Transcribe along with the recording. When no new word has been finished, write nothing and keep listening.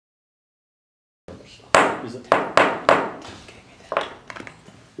Is it?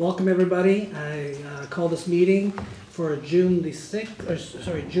 Welcome everybody. I call this meeting for June the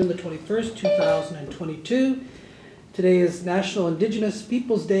 21st, 2022. Today is National Indigenous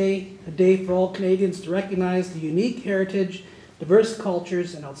Peoples Day, a day for all Canadians to recognize the unique heritage, diverse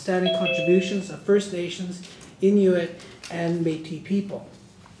cultures, and outstanding contributions of First Nations, Inuit, and Métis people.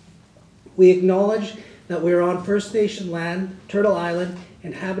 We acknowledge that we are on First Nation land, Turtle Island,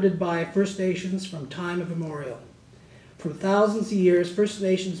 inhabited by First Nations from time immemorial. For thousands of years, First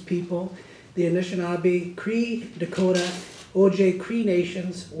Nations people, the Anishinaabe, Cree, Dakota, Ojai Cree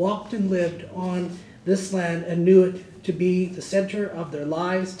Nations, walked and lived on this land and knew it to be the center of their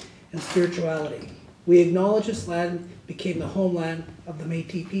lives and spirituality. We acknowledge this land became the homeland of the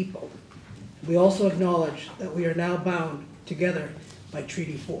Métis people. We also acknowledge that we are now bound together by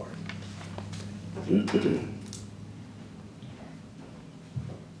Treaty 4.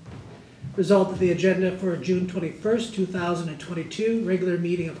 Result of the agenda for June 21st, 2022, regular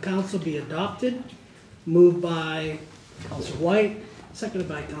meeting of council be adopted. Moved by Councillor Whyte, seconded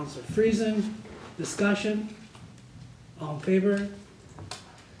by Councillor Friesen. Discussion. All in favor?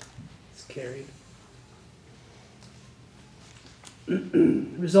 It's carried.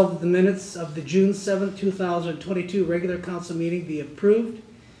 Result of the minutes of the June 7th, 2022 regular council meeting be approved.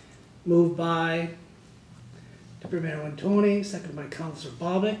 Moved by Deputy Mayor Wintoniw, seconded by Councillor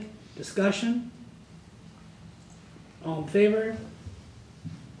Bobick. Discussion. All in favor?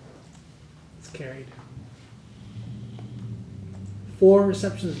 It's carried. 4,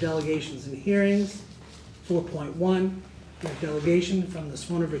 receptions of delegations and hearings. 4.1, we have delegation from the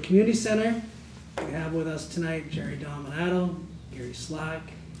Swan Community Center. We have with us tonight Jerry Dominato, Gary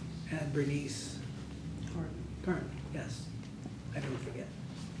Slack, and Bernice Carton. Yes, I don't forget.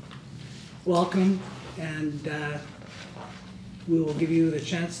 Welcome, and we will give you the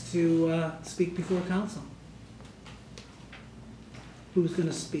chance to speak before council. Who's going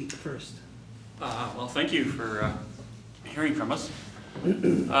to speak first? Well, thank you for hearing from us.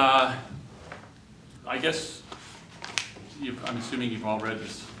 I guess I'm assuming you've all read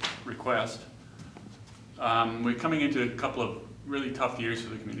this request. We're coming into a couple of really tough years for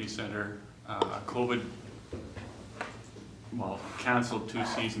the community center. COVID, well, canceled 2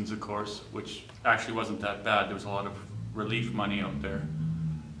 seasons, of course, which actually wasn't that bad. There was a lot of relief money out there.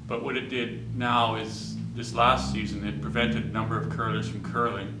 But what it did now is, this last season, it prevented a number of curlers from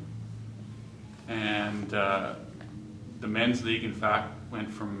curling. And the men's league, in fact, went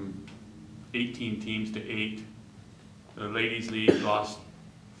from 18 teams to 8. The ladies' league lost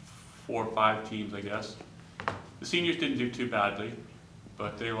 4 or 5 teams, I guess. The seniors didn't do too badly,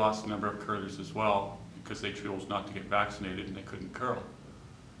 but they lost a number of curlers as well because they chose not to get vaccinated and they couldn't curl.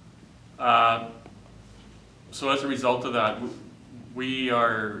 So as a result of that, we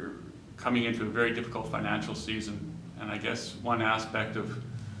are coming into a very difficult financial season, and I guess one aspect of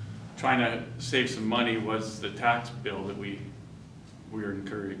trying to save some money was the tax bill that we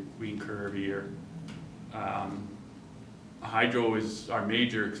incur every year. Hydro is our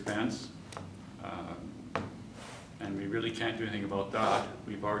major expense, and we really can't do anything about that.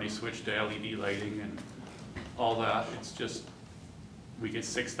 We've already switched to LED lighting and all that. It's just, we get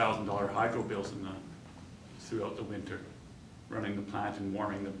 $6,000 hydro bills throughout the winter, running the plant and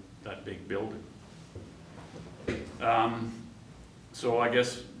warming that big building. So I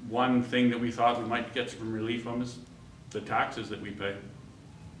guess one thing that we thought we might get some relief from is the taxes that we pay.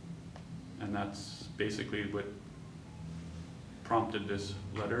 And that's basically what prompted this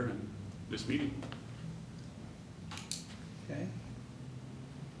letter and this meeting. Okay.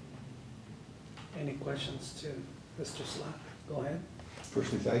 Any questions to Mr. Slack? Go ahead.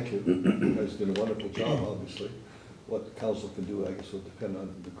 Firstly, thank you. You guys did a wonderful job, obviously. What council can do, I guess, will depend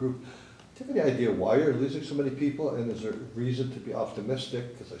on the group. Do you have any idea why you're losing so many people, and is there reason to be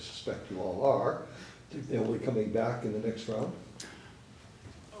optimistic, because I suspect you all are, that they'll be coming back in the next round?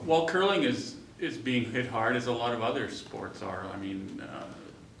 Well, curling is being hit hard, as a lot of other sports are. I mean,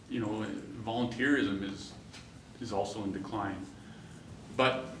 you know, volunteerism is also in decline.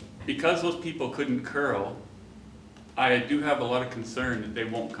 But because those people couldn't curl, I do have a lot of concern that they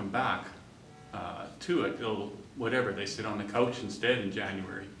won't come back to it. They'll, whatever, they sit on the couch instead in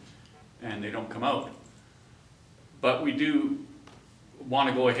January and they don't come out. But we do want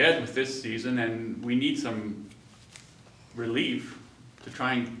to go ahead with this season, and we need some relief to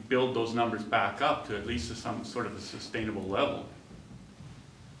try and build those numbers back up to at least some sort of a sustainable level.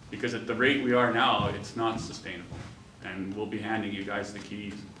 Because at the rate we are now, it's not sustainable. And we'll be handing you guys the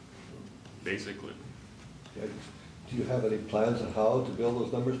keys, basically. Yeah. Do you have any plans on how to build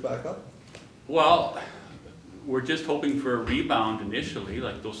those numbers back up? Well, we're just hoping for a rebound initially,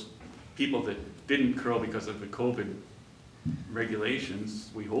 like those people that didn't curl because of the COVID regulations,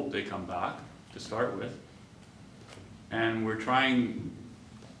 we hope they come back to start with. And we're trying,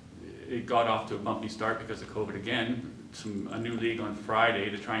 it got off to a bumpy start because of COVID again, a new league on Friday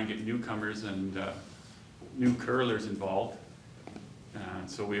to try and get newcomers and new curlers involved. And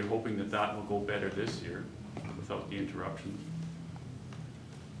so we're hoping that that will go better this year without the interruptions.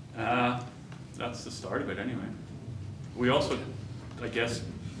 That's the start of it anyway. We also, I guess,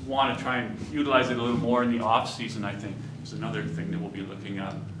 want to try and utilize it a little more in the off season, I think. It's another thing that we'll be looking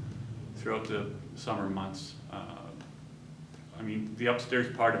at throughout the summer months. I mean, the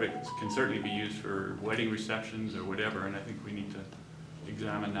upstairs part of it can certainly be used for wedding receptions or whatever, and I think we need to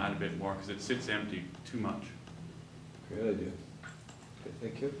examine that a bit more because it sits empty too much. Great idea. Okay,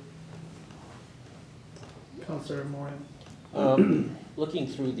 thank you. Councillor Moriaux. Looking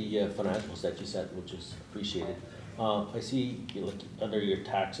through the financials that you sent, which is appreciated, I see you look under your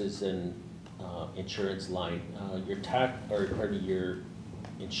taxes and insurance line. Your your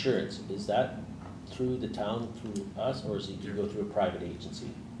insurance, is that through the town, through us, or is it you go through a private agency?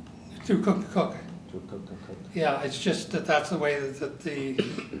 Through Cook to Cook. Through Cook to Cook. Yeah, it's just that that's the way that the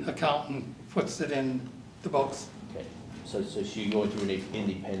accountant puts it in the books. Okay, so you're going through an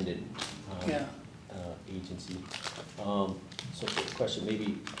independent Yeah. Agency. So the question,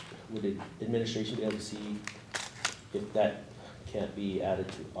 maybe would administration be able to see if that can't be added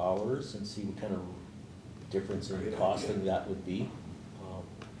to ours and see what kind of difference in costing that would be?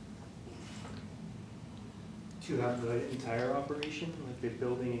 To have the entire operation, like the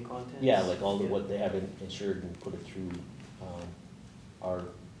building and contents? Yeah, like all the, what they have insured and put it through our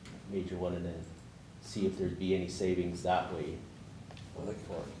major one and then see if there'd be any savings that way.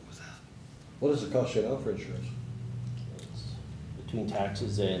 What does it cost you now for insurance? It's between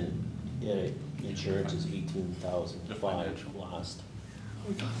taxes and insurance is $18,500 last.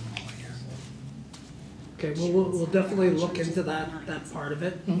 Okay, well, we'll definitely look into that part of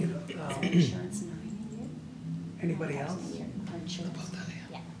it. You know, Insurance 9 anybody else? Insurance.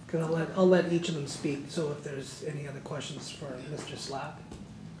 Yeah. Because I'll let each of them speak, so if there's any other questions for Mr. Slack.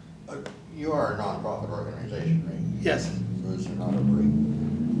 You are a non-profit organization, right? Yes. So is there not a break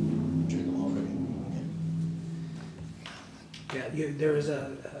to the already? Yeah, there is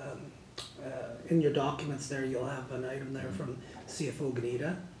in your documents there, you'll have an item there from CFO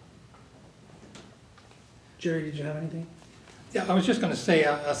Gnida. Jerry, did you have anything? Yeah, I was just going to say,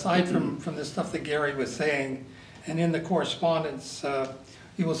 aside from the stuff that Gary was saying, and in the correspondence,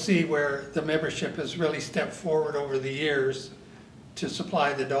 you will see where the membership has really stepped forward over the years to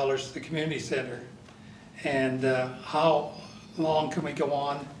supply the dollars to the community center. And how long can we go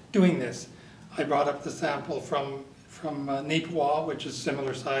on doing this? I brought up the sample from Nipawin, which is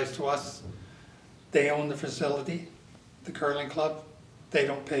similar size to us. They own the facility, the curling club. They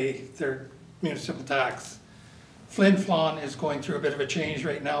don't pay their municipal tax. Flin Flon is going through a bit of a change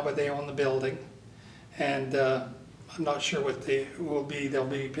right now, but they own the building. And I'm not sure what they will be. They'll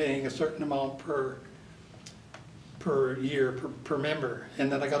be paying a certain amount per year, per member. And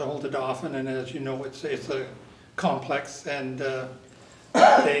then I got a hold of Dauphin, and as you know, it's a complex, and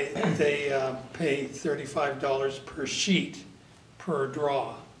they pay $35 per sheet per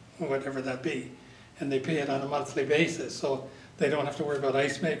draw, whatever that be. And they pay it on a monthly basis, so they don't have to worry about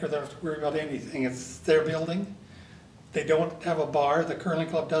ice maker, they don't have to worry about anything. It's their building. They don't have a bar, the curling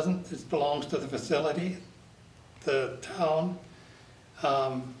club doesn't. It belongs to the facility, the town.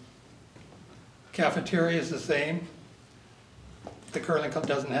 Cafeteria is the same. The curling club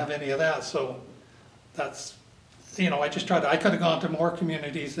doesn't have any of that, so that's, you know, I just tried to, I could have gone to more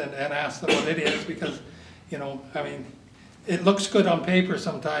communities and asked them what it is, because, you know, I mean, it looks good on paper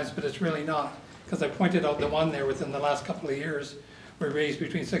sometimes, but it's really not. Because I pointed out the one there within the last couple of years, we raised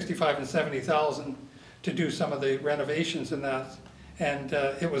between 65 and 70,000 to do some of the renovations in that, and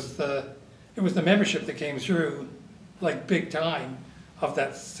it was the membership that came through like big time of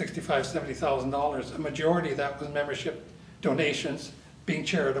that $65,000–70,000. A majority of that was membership donations, being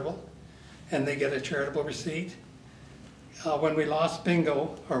charitable, and they get a charitable receipt. When we lost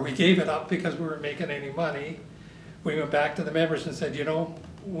bingo, or we gave it up because we weren't making any money, we went back to the members and said, you know,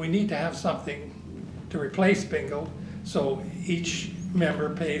 we need to have something to replace bingo, so each member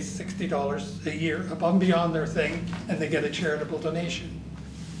pays $60 a year above and beyond their thing, and they get a charitable donation.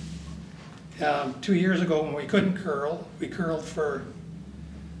 2 years ago when we couldn't curl, we curled for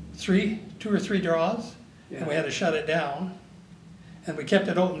 2 or 3 draws, and we had to shut it down, and we kept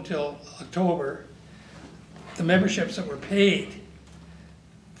it open until October. The memberships that were paid,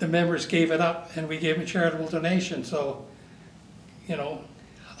 the members gave it up, and we gave them a charitable donation. So, you know,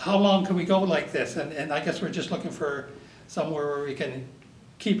 how long can we go like this? And I guess we're just looking for somewhere where we can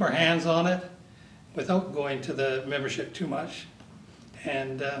keep our hands on it without going to the membership too much.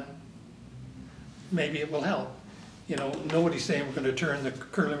 And maybe it will help. You know, nobody's saying we're gonna turn the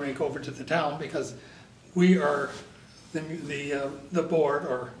curling rink over to the town, because we are the board,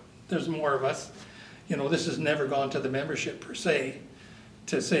 or there's more of us. You know, this has never gone to the membership per se,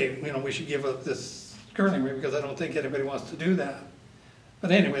 to say, you know, we should give up this curling rink, because I don't think anybody wants to do that.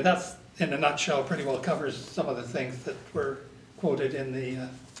 But anyway, that's, in a nutshell, pretty well covers some of the things that were quoted in the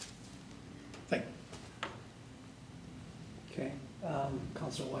thing. Okay,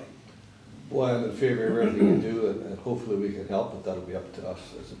 Councillor Whyte. Well, I'm in favor of everything you do, and hopefully we can help, but that'll be up to us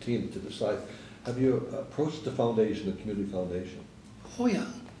as a team to decide. Have you approached the foundation, the community foundation? Oh, yeah.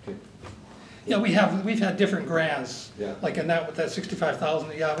 Okay. Yeah, we've had different grants. Yeah. Like in that, with that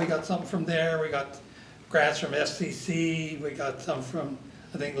 65,000, yeah, we got something from there, we got grants from SCC, we got some from,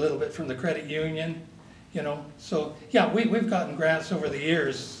 I think, a little bit from the credit union, you know. So, yeah, we've gotten grants over the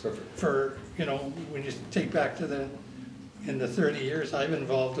years. Perfect. For, you know, when you take back to in the 30 years I've been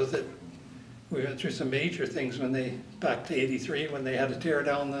involved with it, we went through some major things back to 83, when they had to tear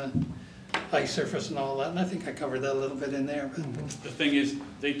down the ice surface and all that, and I think I covered that a little bit in there. But The thing is,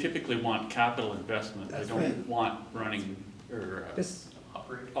 they typically want capital investment, they That's don't right. want running or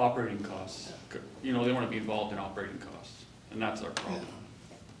operating costs. You know, they want to be involved in operating costs, and that's our problem.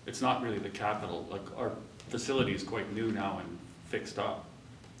 It's not really the capital, like our facility is quite new now and fixed up.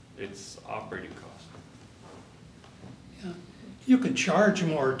 It's operating costs. yeah. You could charge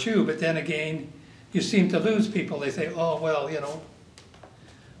more too, but then again, you seem to lose people. They say, oh, well, you know,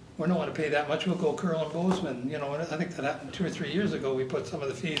 we don't want to pay that much, we'll go Curl and Bozeman. You know, and I think that happened 2 or 3 years ago. We put some of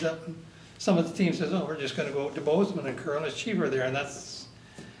the fees up, and some of the teams says, oh, we're just going to go to Bozeman and curl, it's cheaper there. And that's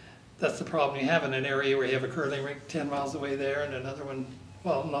the problem you have in an area where you have a curling rink 10 miles away there, and another one,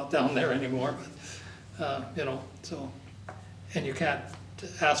 well, not down there anymore, but, you know, so, and you can't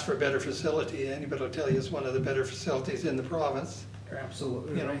ask for a better facility. Anybody will tell you it's one of the better facilities in the province. You're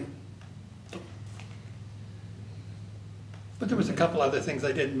absolutely You know. right. But there was a couple other things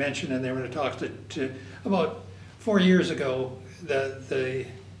I didn't mention in there when I talked to about 4 years ago, the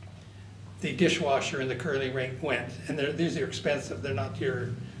dishwasher in the curling rink went, and these are expensive, they're not your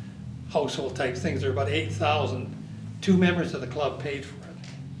household type things, they're about 8,000. 2 members of the club paid for it.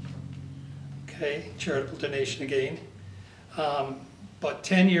 Okay, charitable donation again. But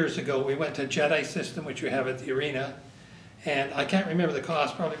 10 years ago, we went to Jedi system, which we have at the arena, and I can't remember the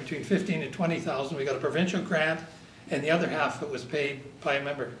cost, probably between 15 and 20,000. We got a provincial grant, and the other half of it was paid by a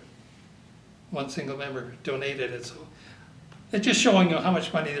member. One single member donated it. So it's just showing you how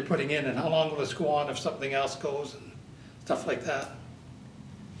much money they're putting in and how long will this go on if something else goes and stuff like that.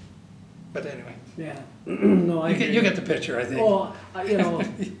 But anyway, Yeah, no, I you get the picture, I think. Well, you know,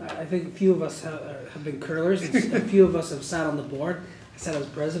 I think a few of us have been curlers, and a few of us have sat on the board. I sat as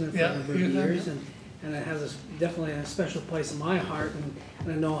president for Yeah, a number of you have, years, and it has definitely a special place in my heart,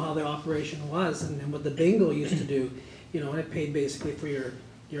 and I know how the operation was, and what the bingo used to do. You know, it paid basically for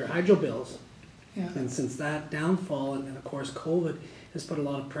your hydro bills. Yeah. And since that downfall, and of course COVID has put a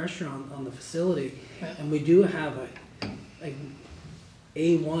lot of pressure on the facility, Yeah. and we do have a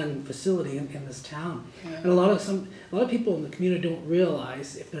A1 facility in this town. Yeah. And a lot of people in the community don't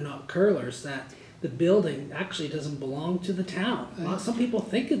realize, if they're not curlers, that the building actually doesn't belong to the town. Some people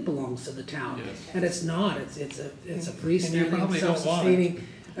think it belongs to the town, Yes. and it's not. It's a And you freestanding, probably don't want self-sustaining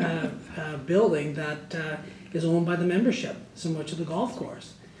building that is owned by the membership, similar to the golf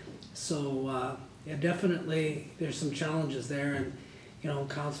course. So yeah, definitely there's some challenges there, and you know,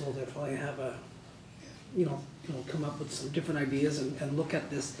 council will definitely have come up with some different ideas and look at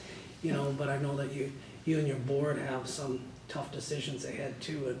this, you know. But I know that you and your board have some tough decisions ahead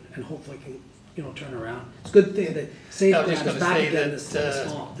too, and hopefully can turn around. It's a good thing that Safe I was just Plan is gonna back say again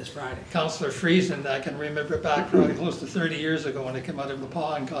that, this Friday. Councillor Friesen, I can remember back probably close to 30 years ago when I came out of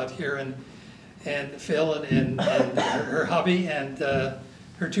Nepal and got here, and Phyl and her hubby and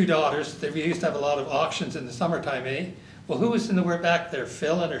her 2 daughters, we used to have a lot of auctions in the summertime, eh? Well, who was in the word back there?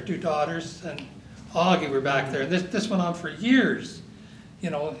 Phyl and her 2 daughters and Augie were back there. And this went on for years.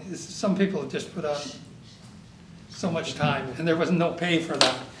 You know, some people just put on so much time, and there was no pay for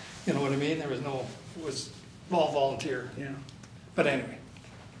that. You know what I mean? There was no, it was all volunteer. Yeah. But anyway.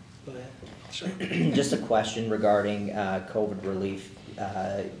 Go ahead. Sure. Just a question regarding COVID relief.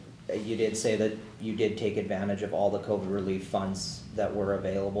 You did say that you did take advantage of all the COVID relief funds that were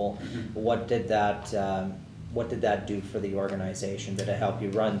available. Mm-hmm. What did that do for the organization? Did it help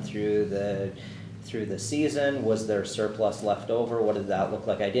you run through the season? Was there surplus left over? What did that look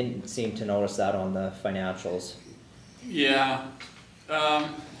like? I didn't seem to notice that on the financials. Yeah,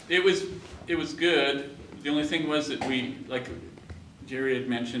 it was good. The only thing was that we, like Jerry had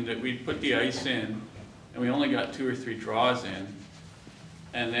mentioned that we put the ice in, and we only got 2 or 3 draws in,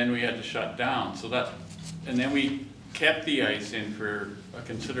 and then we had to shut down. So that, and then we kept the ice in for a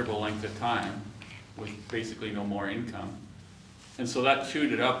considerable length of time with basically no more income. And so that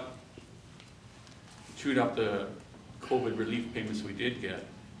chewed up the COVID relief payments we did get.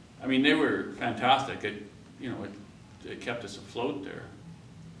 I mean, they were fantastic. It kept us afloat there,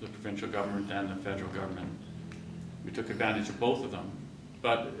 the provincial government and the federal government. We took advantage of both of them,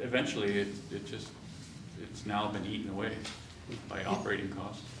 but eventually it's now been eaten away by operating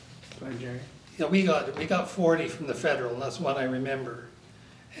costs. Go ahead, Jerry. Yeah, we got 40 from the federal, and that's what I remember.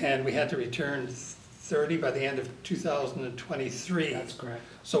 And we had to return 30 by the end of 2023. That's correct.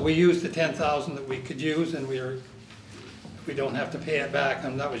 So we used the 10,000 that we could use, and we don't have to pay it back,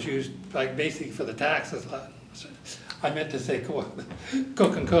 and that was used like basically for the taxes. I meant to say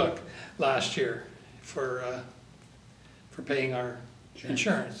cook and cook last year for paying our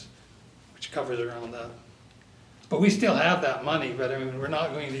insurance, which covers around that. But we still have that money, but I mean, we're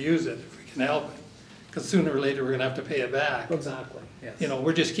not going to use it if we can help it, because sooner or later we're gonna have to pay it back. Exactly, yes. You know,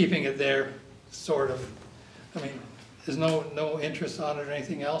 we're just keeping it there, sort of. I mean, there's no interest on it or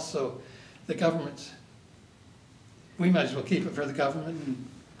anything else, so the government's, we might as well keep it for the government, and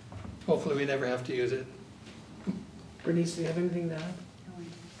hopefully we never have to use it. Bernice, do you have anything to add?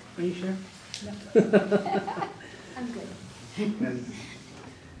 Are you sure? No. I'm good.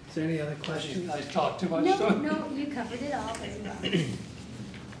 Is there any other questions? I talked too much. No, so- no, you covered it all very well.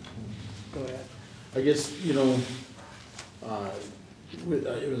 Go ahead. I guess, you know,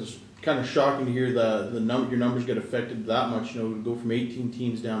 it was kind of shocking to hear your numbers get affected that much. You know, we go from 18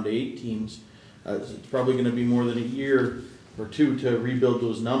 teams down to 8 teams. It's probably going to be more than a year or two to rebuild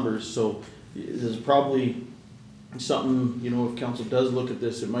those numbers. So there's probably something, you know, if council does look at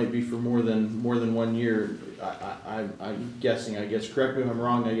this, it might be for more than 1 year. I'm guessing, I guess, correct me if I'm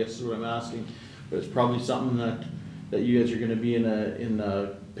wrong, I guess is what I'm asking, but it's probably something that you guys are gonna be in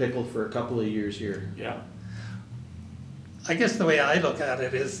a pickle for a couple of years here. Yeah. I guess the way I look at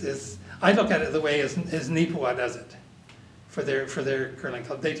it is I look at it the way as Nipawa does it for their curling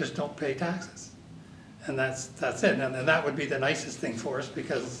club. They just don't pay taxes, and that's it. And that would be the nicest thing for us,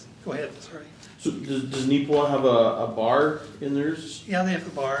 because, go ahead, sorry. So does Nipawa have a bar in theirs? Yeah, they have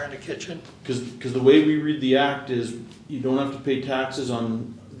a bar and a kitchen. Because the way we read the act is you don't have to pay taxes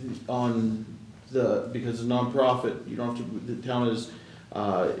on because it's a nonprofit. You don't have to. The town is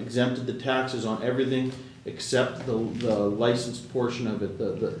exempted the taxes on everything except the licensed portion of it.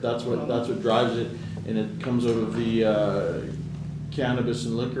 That's what drives it, and it comes out of the Cannabis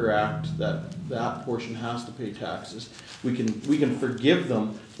and Liquor Act that portion has to pay taxes. We can forgive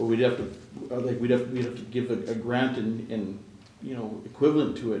them, but we'd have to give a grant and you know,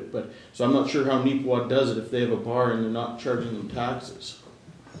 equivalent to it. But so I'm not sure how Nipawa does it if they have a bar and they're not charging them taxes.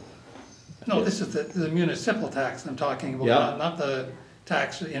 No, this is the municipal tax I'm talking about, Yeah. not the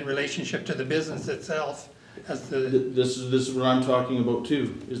tax in relationship to the business itself. As This is what I'm talking about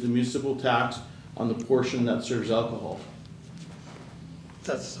too, is the municipal tax on the portion that serves alcohol.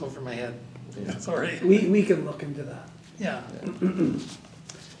 That's over my head. Yeah. Sorry. We can look into that. Yeah.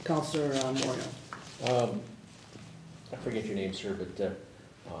 Councillor Moriaux. I forget your name, sir, but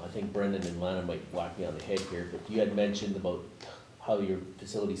I think Brendan and Lana might whack me on the head here, but you had mentioned about how your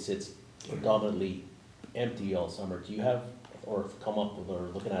facility sits predominantly empty all summer. Do you have, or come up with, or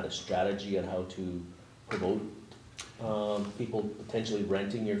looking at a strategy on how to promote people potentially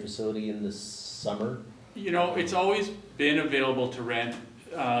renting your facility in the summer? You know, it's always been available to rent.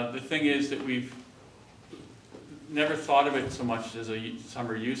 The thing is that we've never thought of it so much as a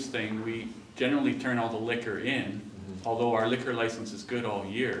summer use thing. We generally turn all the liquor in, although our liquor license is good all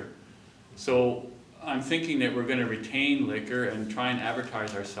year. So I'm thinking that we're going to retain liquor and try and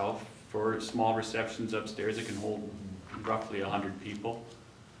advertise ourselves for small receptions upstairs that can hold roughly 100 people.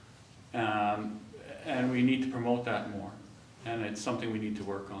 And we need to promote that more. And it's something we need to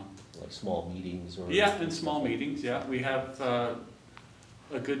work on. Like small meetings or? Yeah, in small meetings, yeah. We have a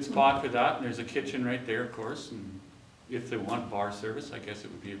good spot for that, and there's a kitchen right there, of course. And if they want bar service, I guess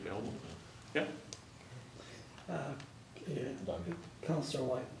it would be available. Yeah. Councillor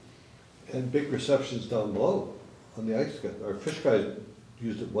Whyte. And big receptions down below on the ice. Our fish guys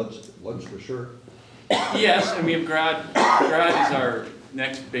used it once for sure. Yes, and we have grad is our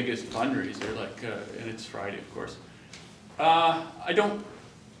next biggest fundraiser, like, and it's Friday, of course. I don't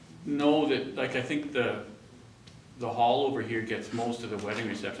know that, like, I think the hall over here gets most of the wedding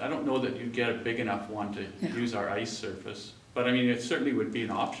reception. I don't know that you'd get a big enough one to use our ice surface, but I mean, it certainly would be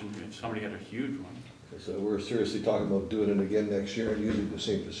an option if somebody had a huge one. So we're seriously talking about doing it again next year and using the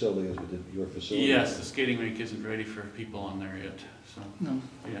same facility as we did your facility? Yes, the skating rink isn't ready for people on there yet, so, No.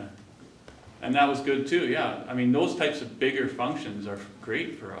 yeah. And that was good too, yeah. I mean, those types of bigger functions are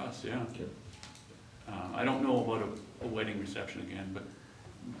great for us, yeah. Okay. I don't know about a wedding reception again, but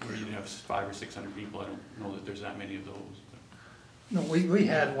where you have 500 or 600 people, I don't know that there's that many of those. No, we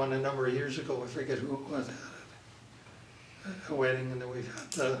had one a number of years ago, I forget who it was, a wedding, and then we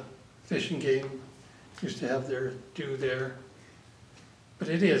had the fishing game, used to have their do there. But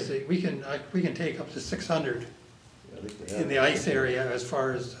it is, we can take up to 600 Yeah, I think they in have. the ice area as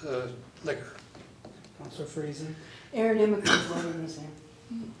far as liquor. Councillor Friesen? Aaron Emaker's wedding was there.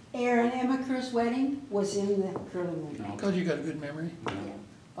 Aaron Emaker's wedding was in the curling rink. No. God, you got a good memory. No.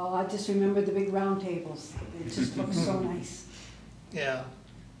 Oh, I just remember the big round tables. It just looked so nice. Yeah,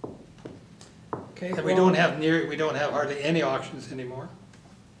 Okay. and we don't have hardly any auctions anymore.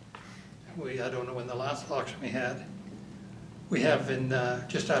 I don't know when the last auction we had. We have in,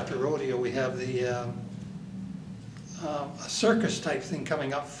 just after rodeo, we have the, a circus type thing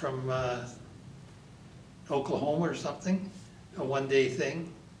coming up from, Oklahoma or something, a one-day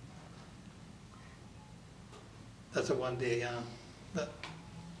thing. That's a one-day, but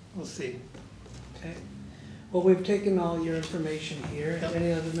we'll see. Okay. Well, we've taken all your information here. If Yep.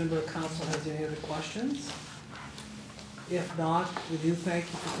 any other member of council has any other questions? If not, we do thank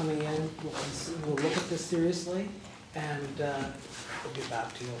you for coming in. We'll look at this seriously and we'll get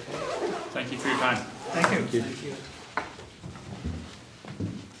back to you, okay? Thank you for your time. Thank you. Thank you.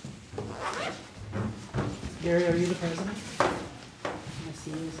 Gary, are you the president? Yes,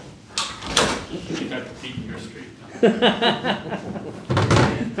 he is. You got the feet in your street.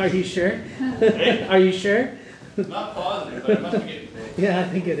 Are you sure? Are you sure? Not positive, but I must be getting paid. Yeah, I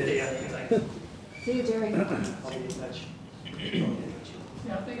think it is. See you, Jerry. Yeah,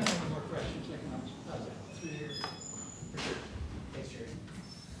 I think I have more questions. I can answer. How's that? 3 years.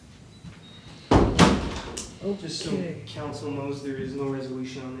 Just so Okay. council knows, there is no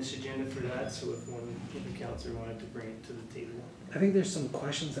resolution on this agenda for that, so if the councillor wanted to bring it to the table. I think there's some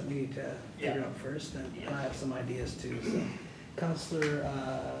questions that we need to figure Yeah. out first, and I have some ideas too, so. Councillor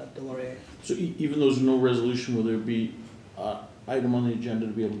Delaurier. So even though there's no resolution, will there be item on the agenda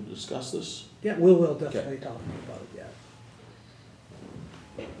to be able to discuss this? Yeah, we'll definitely talk about it,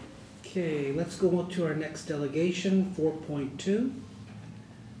 yeah. Okay, let's go on to our next delegation, 4.2.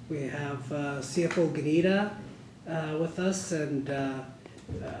 We have CFO Gnida with us and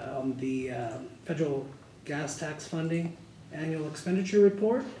on the federal gas tax funding annual expenditure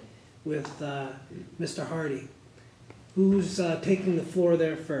report with Mr. Hardy. Who's taking the floor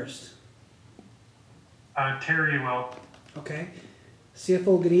there first? Terry will. Okay.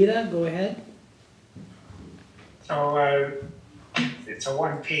 CFO Gnida, go ahead. So it's a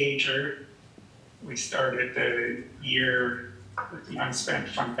one-pager. We started the year with the unspent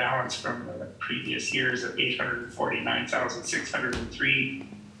fund balance from the previous years of $849,603,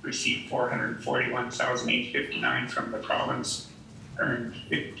 received $441,859 from the province, earned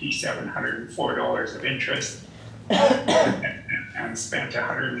 $5,704 of interest, and spent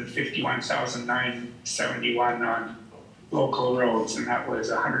 $151,971 on local roads, and that was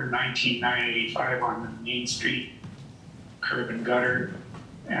 $119,985 on the Main Street curb and gutter,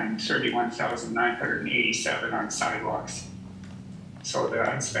 and $31,987 on sidewalks. So the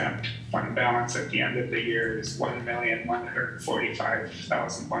unspent fund balance at the end of the year is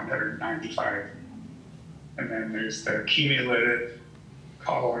 $1,145,195. And then there's the cumulative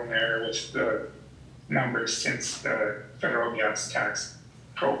column there with the numbers since the federal gas tax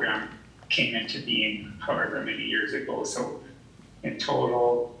program came into being however many years ago. So in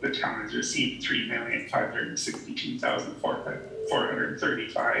total, the town has received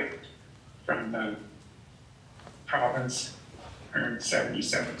 $3,562,435 from the province, earned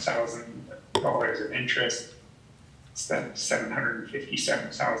 $77,000 of interest, spent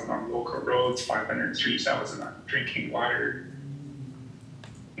 $757,000 on local roads, $503,000 on drinking water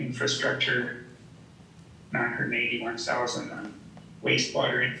infrastructure, $981,000 on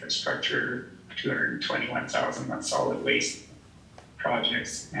wastewater infrastructure, $221,000 on solid waste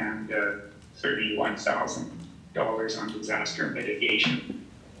projects, and $31,000 on disaster mitigation.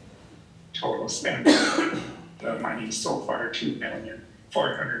 Total spend, the money so far,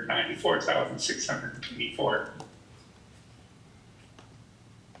 $2,494,624.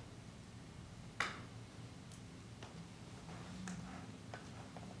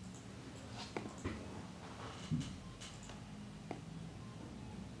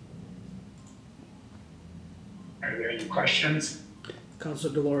 Are there any questions?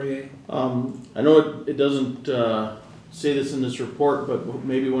 Councillor Delaurier. I know it doesn't say this in this report, but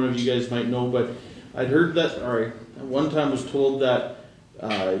maybe one of you guys might know, but I'd heard that, or at one time was told that,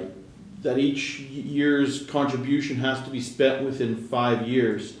 that each year's contribution has to be spent within 5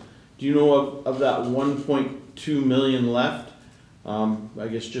 years. Do you know of that 1.2 million left? I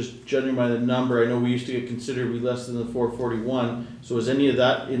guess just judging by the number, I know we used to get considerably less than the 441. So is any of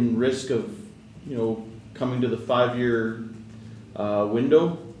that in risk of, you know, coming to the 5-year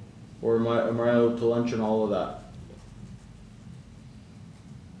window, or am I out to lunch on all of that?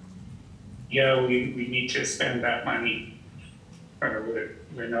 Yeah, we need to spend that money.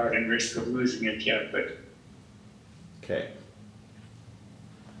 We're not in risk of losing it yet, but. Okay.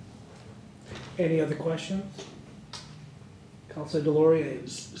 Any other questions? Councillor Delaurier.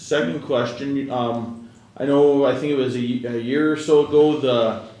 Second question, I know, I think it was a year or so ago,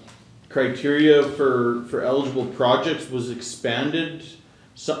 the criteria for eligible projects was expanded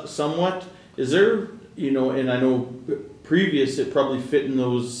somewhat. Is there, you know, and I know previous it probably fit in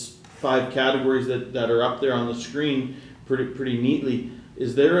those 5 categories that are up there on the screen pretty neatly.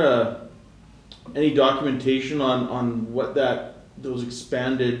 Is there any documentation on what those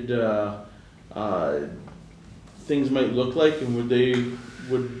expanded things might look like, and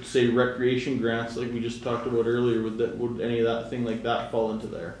would say recreation grants like we just talked about earlier, would any of that thing like that fall into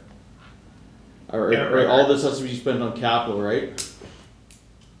there? Right, all this has to be spent on capital, right?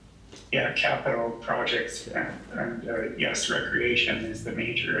 Yeah, capital projects, and yes, recreation is the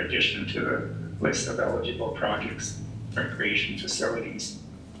major addition to the list of eligible projects, recreation facilities.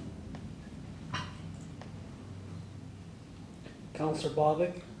 Councillor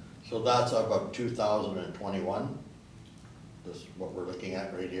Bobick. So that's about 2021. This is what we're looking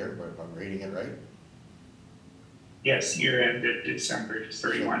at right here, but if I'm reading it right. Yes, year ended December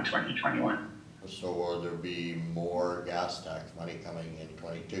 31, 2021. So will there be more gas tax money coming in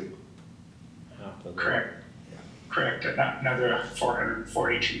 22? Correct. Yeah. Correct. Another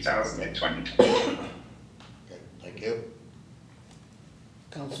 442,000 in 2020. Okay, thank you.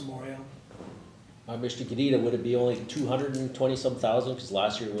 Councillor Moriaux. Mr. Gnida, would it be only 220 some thousand, because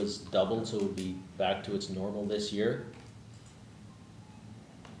last year was doubled, so it would be back to its normal this year?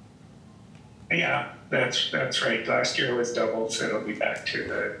 Yeah, that's right. Last year was doubled, so it'll be back to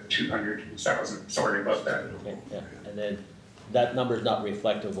the 200,000. Sorry about that. Okay, yeah. And then that number is not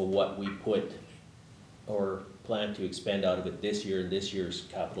reflective of what we put or plan to expend out of it this year in this year's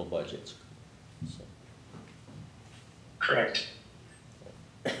capital budgets. So. Correct.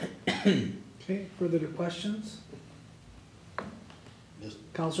 Okay, further questions?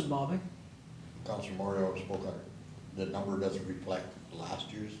 Councillor Bobick. Councillor Moriaux spoke on it. The number doesn't reflect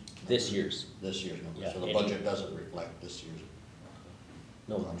last year's? This year's. This year's number. Yeah, so the budget doesn't reflect this year's?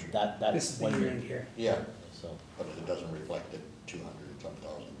 No, that's this is the year in here. Yeah. So. But it doesn't reflect the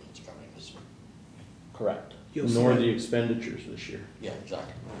 200,000 that's coming this year. Correct. Nor the expenditures this year. Yeah,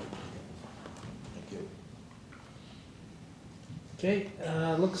 exactly. Thank you.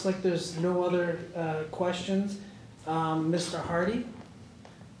 Okay, looks like there's no other questions. Mr. Hardy?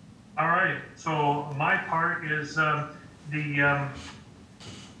 All right, so my part is the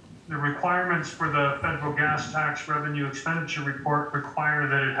requirements for the federal gas tax revenue expenditure report require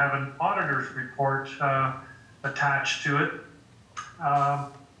that it have an auditor's report attached to it.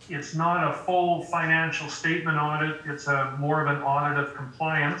 It's not a full financial statement audit, it's more of an audit of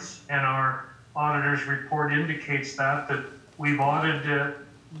compliance, and our auditor's report indicates that we audit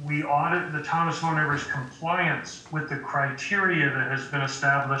the town of Swan River's compliance with the criteria that has been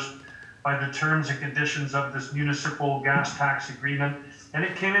established by the terms and conditions of this municipal gas tax agreement. And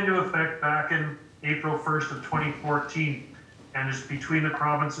it came into effect back in April 1st of 2014, and is between the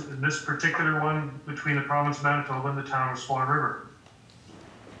provinces, in this particular one, between the province of Manitoba and the town of Swan River.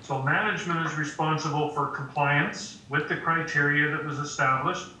 So management is responsible for compliance with the criteria that was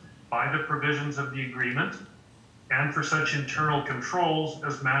established by the provisions of the agreement, and for such internal controls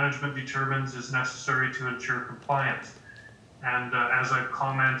as management determines is necessary to ensure compliance. And as I've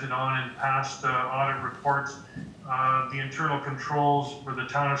commented on in past audit reports, the internal controls for the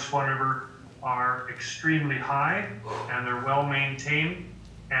town of Swan River are extremely high, and they're well maintained,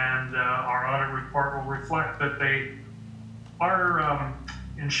 and our audit report will reflect that they are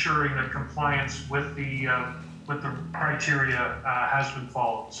ensuring that compliance with the criteria has been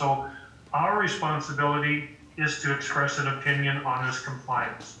followed. So our responsibility is to express an opinion on this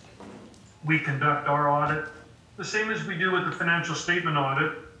compliance. We conduct our audit the same as we do with the financial statement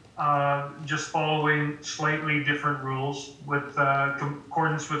audit, just following slightly different rules with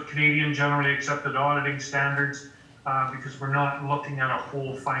accordance with Canadian generally accepted auditing standards, because we're not looking at a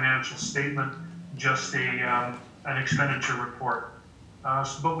whole financial statement, just an expenditure report.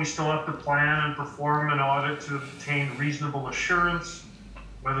 But we still have to plan and perform an audit to obtain reasonable assurance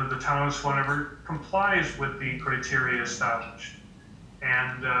whether the town of Swan ever complies with the criteria established.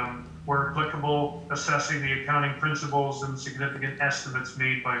 And where applicable, assessing the accounting principles and significant estimates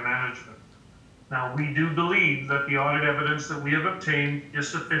made by management. Now, we do believe that the audit evidence that we have obtained is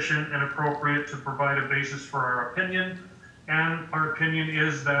sufficient and appropriate to provide a basis for our opinion. And our opinion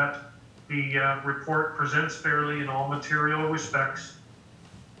is that the report presents fairly in all material respects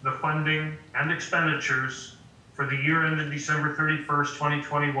the funding and expenditures for the year ended December 31st,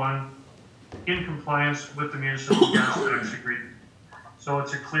 2021, in compliance with the municipal gas tax agreement. So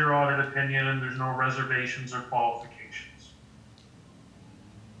it's a clear audit opinion and there's no reservations or qualifications.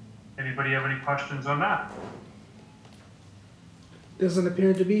 Anybody have any questions on that? Doesn't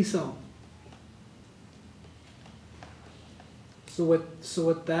appear to be so. So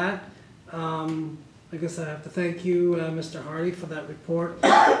with that, I guess I have to thank you, Mr. Harvey, for that report,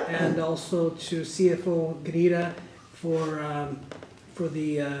 and also to CFO Gnida for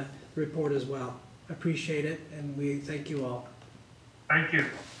the report as well. I appreciate it, and we thank you all. Thank you.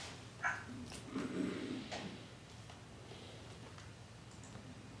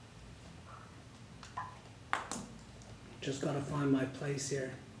 Just gotta find my place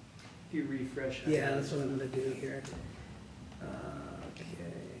here. If you refresh. Yeah, that's what I'm gonna do here.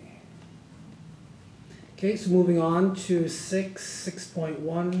 Okay, so moving on to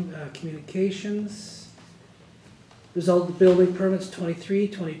 6.1, communications. Result of the building permits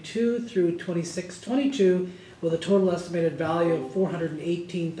 23-22 through 26-22 with a total estimated value of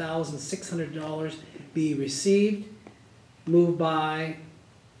 $418,600 be received. Moved by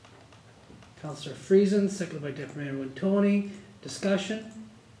Councillor Friesen, seconded by Deputy Mayor Wintoniw. Discussion?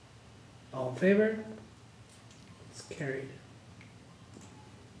 All in favor? It's carried.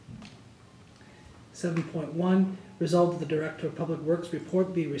 7.1, result of the Director of Public Works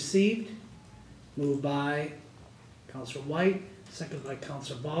report be received. Moved by Councillor Whyte, seconded by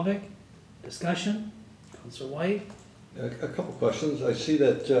Councillor Bobick. Discussion? Councillor Whyte. A couple questions. I see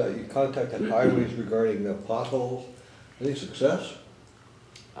that you contacted highways regarding potholes. Any success?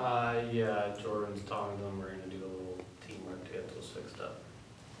 Yeah, Jordan's talking to them. We're gonna do a little teamwork to get those fixed up.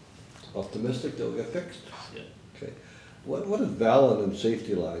 Optimistic they'll get fixed? Yeah. Okay. What is Vallon and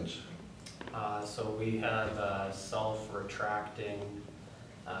safety lines? So we have a self-retracting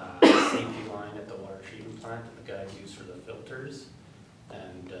safety line at the water treatment plant that the guys use for the filters,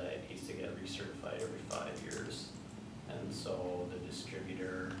 and it needs to get recertified every 5 years. And so the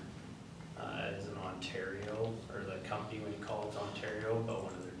distributor is in Ontario, or the company, when you call it Ontario, but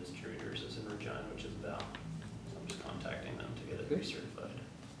one of their distributors is in Regina, which is Val. So I'm just contacting them to get it recertified.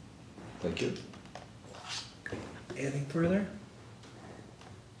 Thank you. Anything further?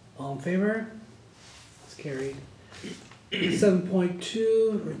 All in favor? It's carried.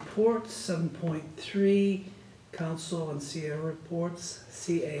 7.2, reports. 7.3, council and CAO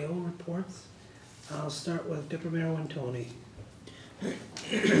reports. I'll start with Deputy Mayor Wintoniw.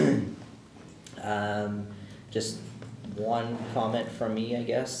 Just one comment from me, I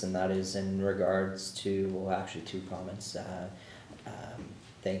guess, and that is in regards to, well, actually two comments.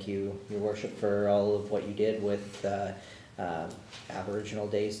 Thank you, Your Worship, for all of what you did with Aboriginal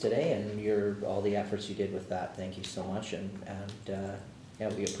Days today, and all the efforts you did with that. Thank you so much, and yeah,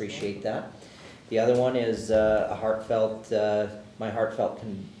 we appreciate that. The other one is my heartfelt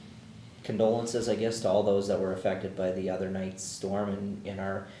condolences, I guess, to all those that were affected by the other night's storm in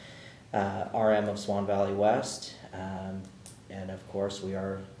our RM of Swan Valley West. And of course, we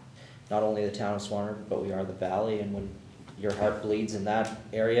are not only the town of Swan River, but we are the valley, and when your heart bleeds in that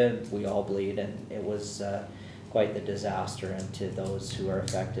area, we all bleed, and it was quite the disaster. And to those who are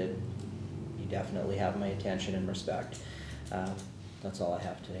affected, you definitely have my attention and respect. That's all I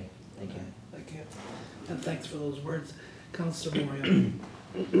have today. Thank you. Thank you. And thanks for those words. Councillor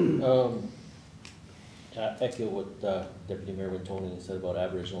Moriaux. I echo what Deputy Mayor Wintoniw said about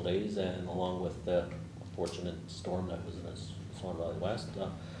Aboriginal Days, and along with the unfortunate storm that was in Swan Valley West.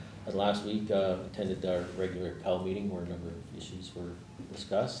 Last week, attended our regular PAL meeting where a number of issues were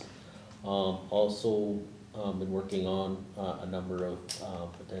discussed. Also, been working on a number of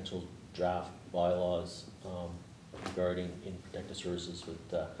potential draft bylaws regarding in protected services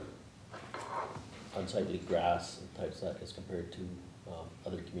with unsightly grass and types of that as compared to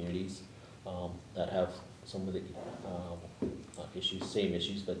other communities that have some of the same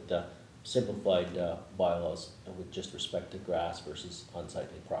issues, but simplified bylaws with just respect to grass versus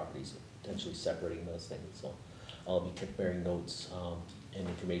unsightly properties, potentially separating those things. So I'll be preparing notes and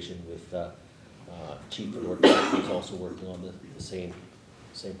information with Chief Fedorchuk, who's also working on the same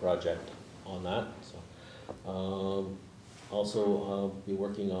project on that. So also be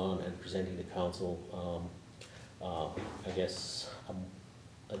working on and presenting to council, I guess,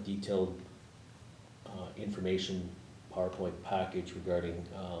 a detailed information PowerPoint package regarding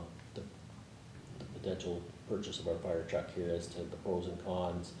the potential purchase of our fire truck here as to the pros and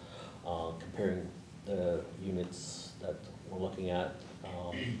cons, comparing the units that we're looking at,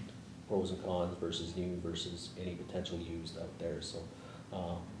 pros and cons versus new versus any potential used out there. So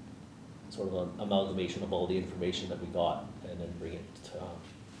sort of an amalgamation of all the information that we got, and then bring it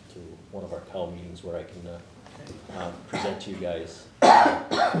to one of our COW meetings where I can present to you guys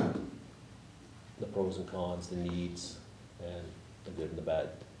the pros and cons, the needs, and the good and the bad,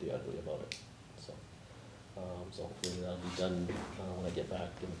 the ugly about it. So, so hopefully that'll be done when I get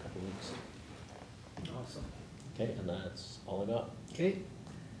back in a couple weeks. Awesome. Okay, and that's all I got. Okay,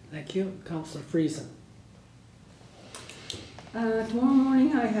 thank you. Councillor Friesen. Tomorrow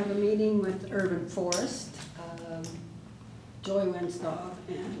morning I have a meeting with Urban Forest, Joy Wenstob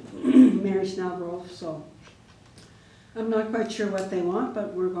and Mary Snellgrove, so I'm not quite sure what they want,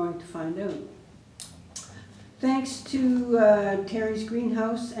 but we're going to find out. Thanks to Terry's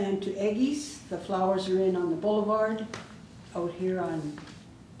Greenhouse and to Eggy's, the flowers are in on the boulevard out here on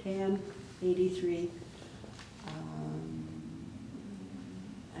 1083.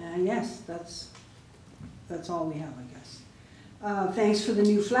 And yes, that's all we have, I guess. Thanks for the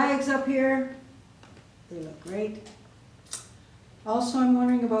new flags up here. They look great. Also, I'm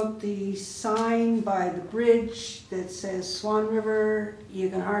wondering about the sign by the bridge that says Swan River. You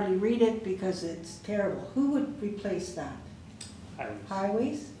can hardly read it because it's terrible. Who would replace that? Highways.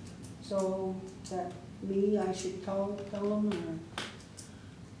 Highways? So that me, I should tell them,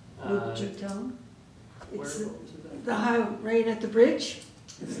 or would you tell them? It's the highway right at the bridge.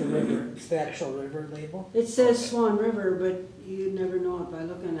 It's the river, it's the actual river label. It says Swan River, but you'd never know it by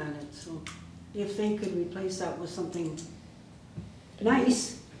looking at it. So if they could replace that with something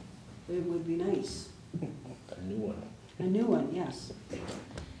nice, it would be nice. A new one. A new one, yes.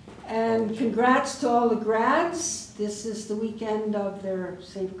 And congrats to all the grads. This is the weekend of their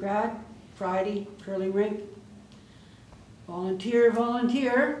safe grad, Friday, curling rink. Volunteer,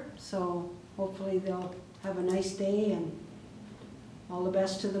 volunteer. So hopefully they'll have a nice day, and all the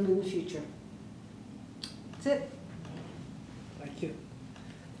best to them in the future. That's it. Thank you.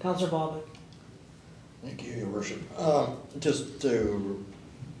 Councillor Bobick. Thank you, Your Worship. Just to,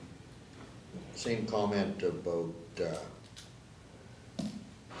 same comment about the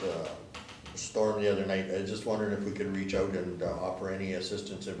storm the other night. I just wondered if we could reach out and offer any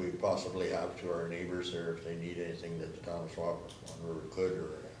assistance that we possibly have to our neighbors, or if they need anything that the town of Swan River could,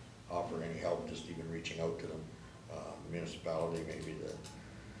 or offer any help, just even reaching out to them. Municipality, maybe the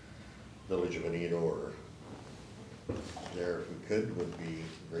village of Gnida, or there, if we could, would be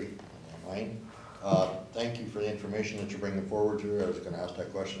great. Mine. Thank you for the information that you're bringing forward to. I was going to ask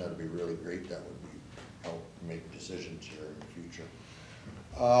that question. That would be really great. That would be help make decisions here in the future.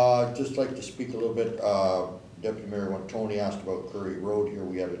 Just like to speak a little bit. Deputy Mayor Wintoniw asked about Curry Road here.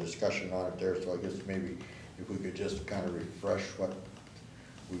 We had a discussion on it there, so I guess maybe if we could just kind of refresh what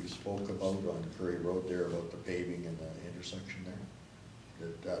we spoke about on Curry Road there, about the paving and the intersection there.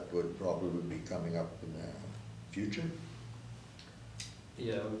 That would probably be coming up in the future.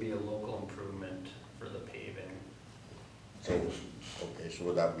 Yeah, it would be a local improvement for the paving. So, okay, so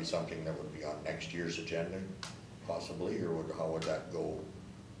would that be something that would be on next year's agenda, possibly, or how would that go?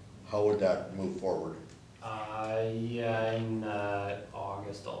 How would that move forward? Yeah, in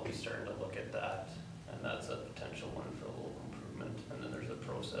August I'll be starting to look at that, and that's a potential one for a local improvement. And then there's a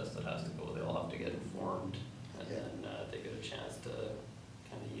process that has to go. They all have to get informed, and then they get a chance to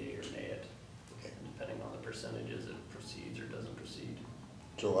kind of yay or nay it. Okay. And depending on the percentages, it proceeds or doesn't proceed.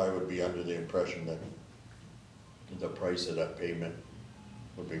 So I would be under the impression that the price of that payment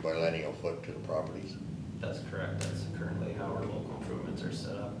would be by lineal foot to the properties? That's correct. That's currently how our local improvements are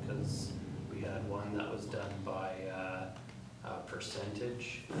set up, because we had one that was done by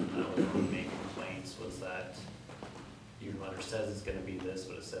percentage. And that was one of the main complaints, was that your letter says it's going to be this,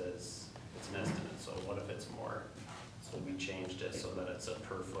 but it says it's an estimate. So what if it's more? So we changed it so that it's a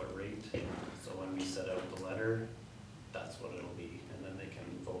per foot rate. So when we set out the letter, that's what it'll be, and then they can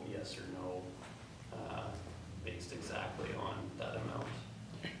vote yes or no based exactly on that amount.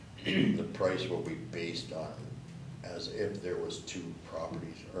 The price will be based on as if there was two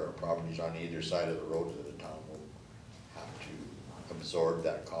properties, or properties on either side of the road, that the town will have to absorb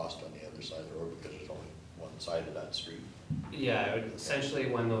that cost on the other side of the road, because there's only one side of that street. Yeah, essentially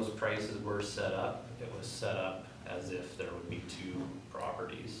when those prices were set up, it was set up as if there would be two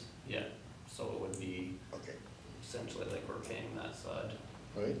properties. Yeah, so it would be essentially like we're paying that side.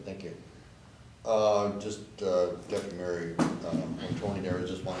 Okay, thank you. Just Deputy Mayor Tony there, I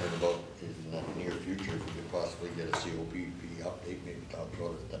was just wondering about in in the near future, if we could possibly get a COPP update, maybe talk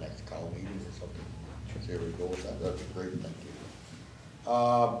about it at the next COW meeting or something. See where we go with that, that'd be great, thank you.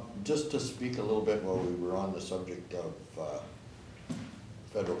 Just to speak a little bit while we were on the subject of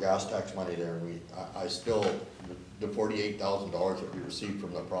federal gas tax money there, I still, the $48,000 that we received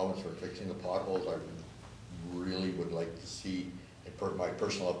from the province for fixing the potholes, I really would like to see, my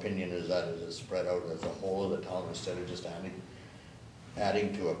personal opinion is that it is spread out as a whole of the town instead of just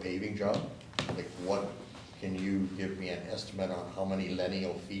adding to a paving job. Like, what, can you give me an estimate on how many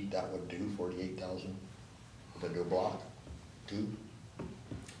lineal feet that would do, 48,000? To do a block? 2?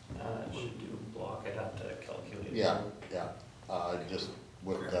 It should do a block, I'd have to calculate. Yeah, yeah, just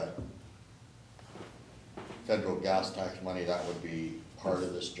with the federal gas tax money, that would be part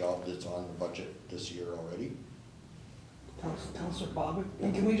of this job that's on the budget this year already. Councillor Bobick,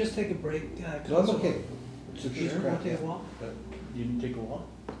 can we just take a break? No, I'm Councillor- okay. Sure, want to take a walk? You didn't take a walk?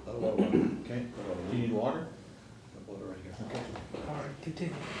 I don't want water. Okay. Do you need water? Got water right here. Okay. All right,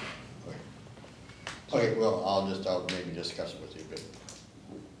 continue. Okay, well, I'll maybe discuss it with you a bit.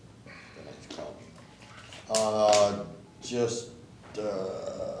 The next call.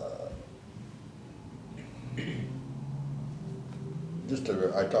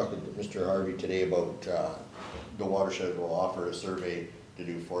 I talked with Mr. Harvey today about the watershed will offer a survey to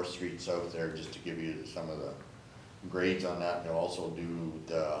do 4th Street South there, just to give you some of the grades on that. They'll also do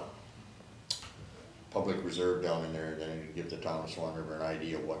the public reserve down in there, then give the town of Swan River an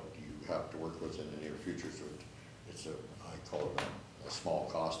idea of what you have to work with in the near future. So it's I call it a small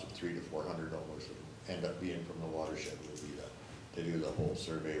cost of $300 to $400 that end up being from the watershed will be to do the whole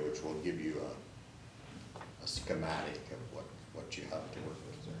survey, which will give you a schematic of what you have to work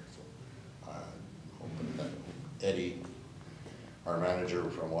with there. So I'm hoping that Eddie, our manager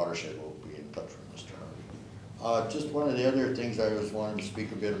from Watershed, will be in touch with Mr. Harvey. Just one of the other things I was wanting to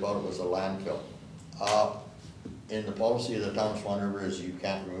speak a bit about was the landfill. In the policy of the town of Swan River is you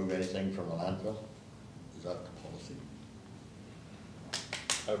can't remove anything from the landfill? Is that the policy?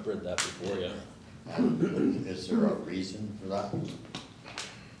 I've read that before, yeah. And is there a reason for that?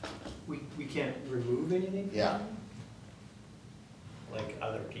 We can't remove anything? Yeah. Like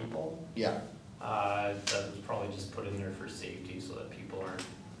other people? Yeah. That was probably just put in there for safety so that people aren't,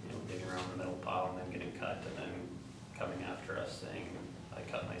 digging around the middle pile and then getting cut and then coming after us saying, I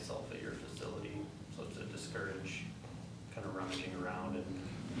cut myself at your facility. So to discourage kind of rummaging around, and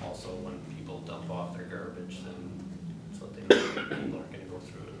also when people dump off their garbage, then so that they know that people aren't gonna go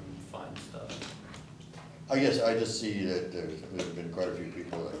through it and find stuff. I guess I just see that there's been quite a few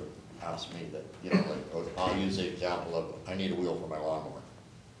people that have asked me that, I'll use the example of, I need a wheel for my lawnmower.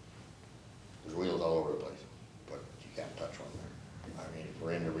 There's wheels all over the place, but you can't touch one there. I mean, if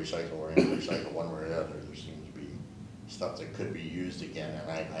we're into recycle, we're into recycle one way or the other. There seems to be stuff that could be used again,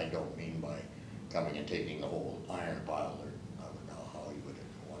 and I don't mean by coming and taking the whole iron pile, or I don't know how you would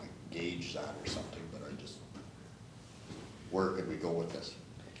want to gauge that or something, but where could we go with this?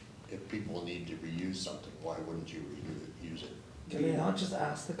 If people need to reuse something, why wouldn't you use it? Can they not just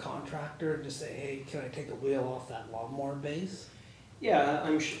ask the contractor and just say, hey, can I take a wheel off that lawnmower base? Yeah,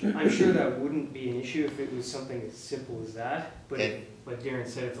 I'm sure that wouldn't be an issue if it was something as simple as that. But Okay. like Darren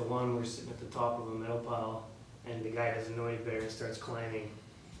said, if the lawnmower's sitting at the top of a metal pile and the guy doesn't know any better and starts climbing,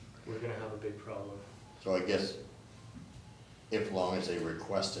 we're gonna have a big problem. So I guess, if long as they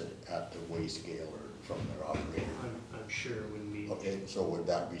request it at the weigh scale or from their operator. I'm sure it wouldn't be. Okay, so would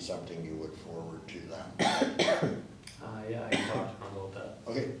that be something you would forward to them? Yeah, I can talk to them about that.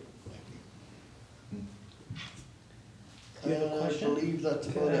 Okay, thank you. Do you have a question? I believe that's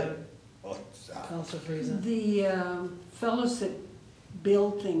about it. What's that? Councillor Friesen. The fellows that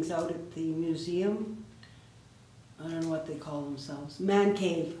build things out at the museum, I don't know what they call themselves, man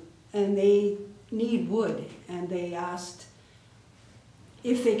cave, and they need wood, and they asked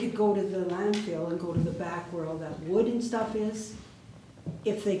if they could go to the landfill and go to the back where all that wood and stuff is,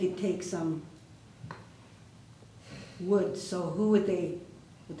 if they could take some wood. So who would they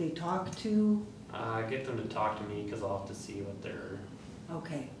talk to? Get them to talk to me, because I'll have to see what they're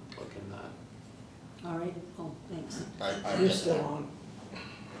Okay, looking at. all right, oh, thanks. You're still on.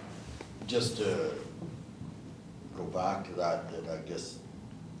 Just to go back to that I guess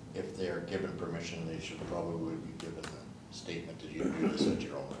if they are given permission, they should probably be given a statement that you do this at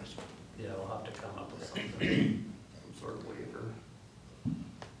your own risk. Yeah, we'll have to come up with something, some sort of waiver.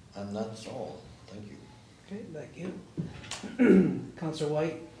 And that's all. Thank you. Okay, thank you. Councillor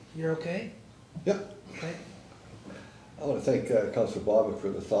Whyte, you're okay? Yep. Okay. I want to thank Councillor Bobick for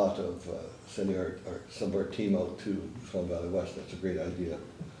the thought of sending some of our team out to Swan Valley West. That's a great idea.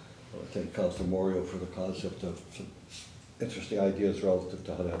 I want to thank Councillor Moriaux for the concept of interesting ideas relative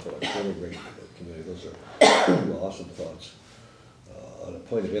to how to help our curling rink community. Those are two awesome thoughts. On a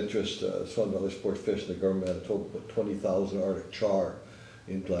point of interest, Swan Valley Sport Fish, the government of Manitoba put 20,000 Arctic char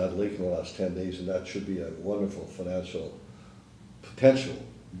in Glad Lake in the last 10 days, and that should be a wonderful financial potential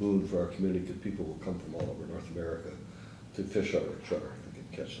boon for our community, because people will come from all over North America to fish Arctic char if we can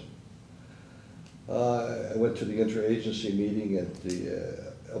catch them. I went to the interagency meeting at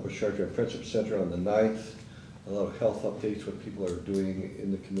the Alberta Charter and Friendship Center on the 9th. A lot of health updates, what people are doing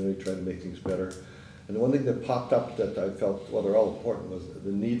in the community, trying to make things better. And the one thing that popped up that I felt, well, they're all important, was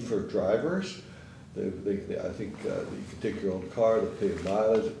the need for drivers. I think you can take your own car, they pay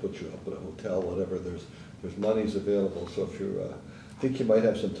mileage, they put you up at a hotel, whatever. There's monies available. So if you think you might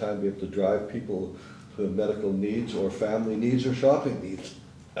have some time to be able to drive people who have medical needs or family needs or shopping needs,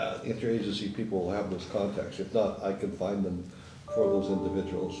 interagency people will have those contacts. If not, I can find them for those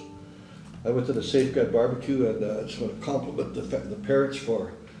individuals. I went to the Safeguard Barbecue, and I just want to compliment the parents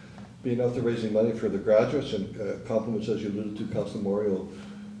for being out there raising money for the graduates, and compliments, as you alluded to, Councillor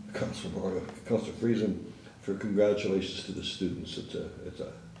Friesen, for congratulations to the students. It's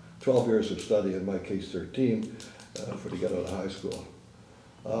a 12 years of study, in my case 13, for to get out of high school.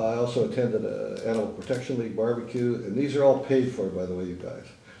 I also attended an Animal Protection League barbecue, and these are all paid for, by the way, you guys.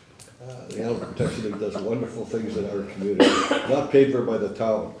 The Animal Protection League does wonderful things in our community, not paid for by the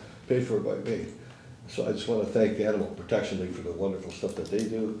town, paid for by me. So I just want to thank the Animal Protection League for the wonderful stuff that they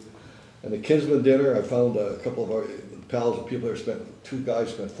do. And the Kinsman dinner, I found a couple of our pals and people there two guys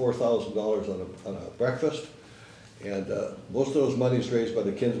spent $4,000 on a breakfast. And most of those monies raised by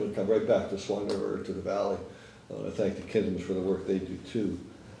the Kinsman come right back to Swan River or to the valley. I want to thank the Kinsmans for the work they do too.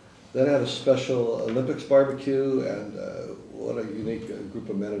 Then I had a special Olympics barbecue, and what a unique group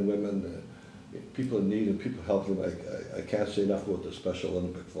of men and women, people in need and people helping them. I can't say enough about the Special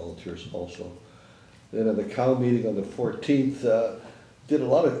Olympic volunteers also. Then at the COW meeting on the 14th, did a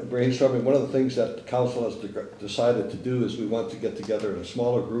lot of brainstorming. One of the things that the council has decided to do is we want to get together in a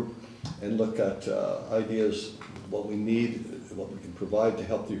smaller group and look at ideas, what we need, what we can provide to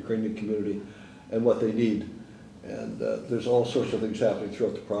help the Ukrainian community, and what they need. And there's all sorts of things happening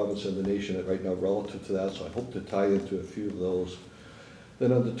throughout the province and the nation right now relative to that, so I hope to tie into a few of those.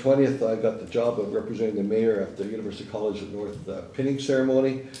 Then on the 20th, I got the job of representing the mayor at the University College of North pinning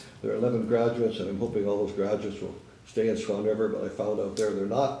ceremony. There are 11 graduates, and I'm hoping all those graduates will stay in Swan River, but I found out there they're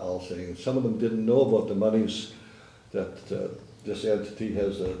not all staying. Some of them didn't know about the monies that this entity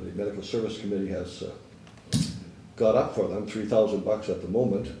has, the Medical Service Committee has got up for them, $3,000 at the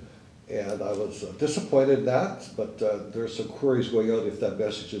moment. And I was disappointed in that, but there's some queries going out if that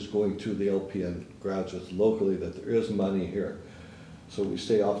message is going to the LPN graduates locally, that there is money here. So we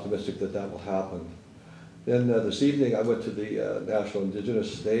stay optimistic that that will happen. Then this evening I went to the National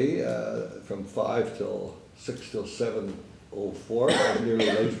Indigenous Day from 5 till 6 till 7:04. I was nearly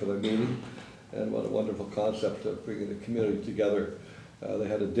late for the meeting, and what a wonderful concept of bringing the community together. They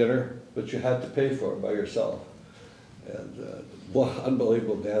had a dinner, but you had to pay for it by yourself. And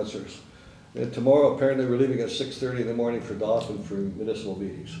unbelievable dancers. And tomorrow apparently we're leaving at 6:30 in the morning for Dawson for municipal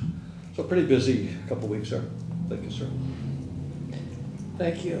meetings. So pretty busy couple weeks there. Thank you, sir.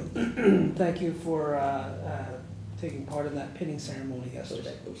 Thank you. Thank you for taking part in that pinning ceremony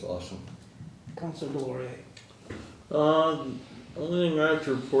yesterday. That was awesome. Councillor Delaurier. Only thing I have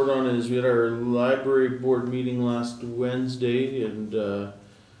to report on is we had our library board meeting last Wednesday, and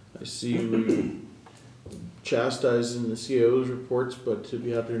I see we chastising the CIO's reports, but to be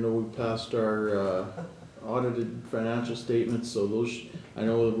happy to know we passed our audited financial statements, so those, I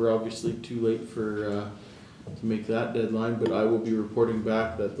know we're obviously too late for to make that deadline, but I will be reporting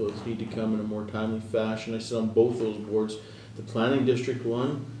back that those need to come in a more timely fashion. I said on both those boards, the planning district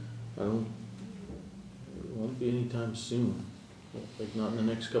one, it won't be anytime soon, like not in the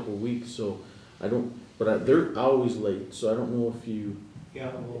next couple of weeks, so I don't, but they're always late, so I don't know if you,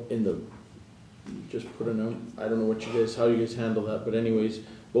 in the, just put a note, I don't know what you guys, how you guys handle that, but anyways,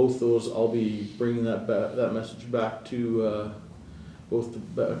 both those, I'll be bringing that message back to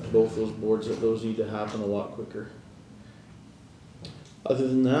both those boards, that those need to happen a lot quicker. Other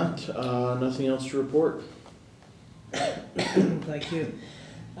than that, nothing else to report. Thank you.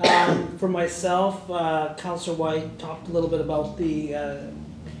 For myself, Councillor Whyte talked a little bit about the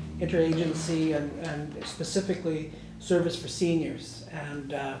interagency and specifically service for seniors.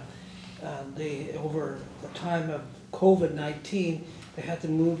 And they, over the time of COVID-19, they had to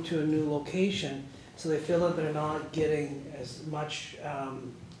move to a new location, so they feel that they're not getting as much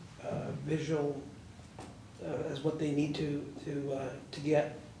visual as what they need to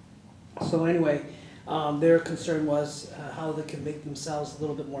get. So anyway, their concern was how they can make themselves a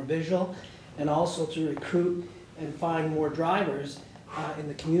little bit more visual, and also to recruit and find more drivers in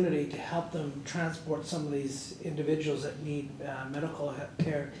the community to help them transport some of these individuals that need medical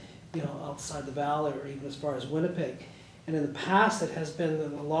care, you know, outside the valley or even as far as Winnipeg. And in the past, it has been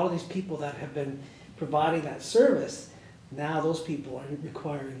a lot of these people that have been providing that service. Now those people are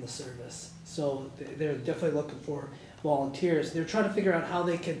requiring the service. So they're definitely looking for volunteers. They're trying to figure out how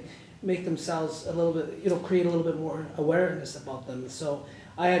they can make themselves a little bit, you know, create a little bit more awareness about them. So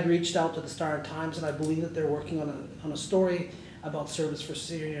I had reached out to the Star and Times, and I believe that they're working on a story about service for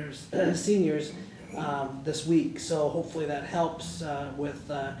seniors this week. So hopefully that helps with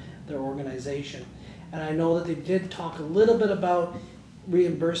their organization. And I know that they did talk a little bit about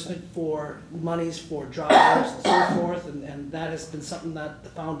reimbursement for monies for drivers and so forth, and that has been something that the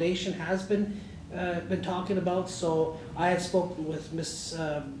foundation has been talking about. So I had spoken with Ms.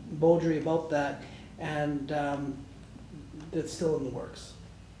 Beaudry about that, and it's still in the works.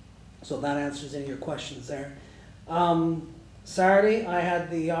 So that answers any of your questions there. Saturday, I had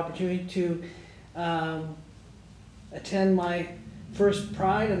the opportunity to attend my first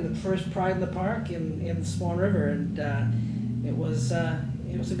Pride and the first Pride in the Park in the Swan River, and it was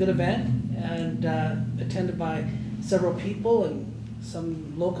a good event, and attended by several people, and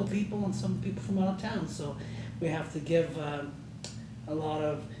some local people and some people from out of town. So we have to give a lot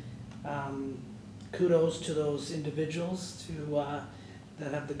of kudos to those individuals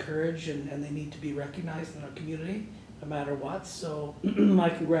that have the courage, and they need to be recognized in our community no matter what. So I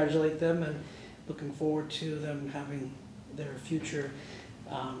congratulate them, and looking forward to them having their future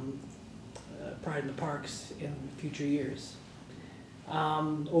Pride in the Parks in future years.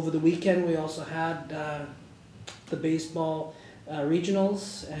 Over the weekend, we also had the baseball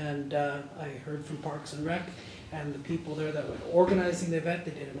regionals, and I heard from Parks and Rec and the people there that were organizing the event.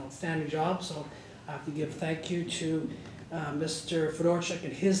 They did an outstanding job, so I have to give thank you to Mr. Fedorchuk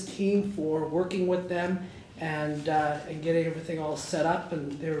and his team for working with them and getting everything all set up,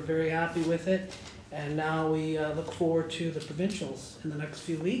 and they were very happy with it. And now we look forward to the provincials in the next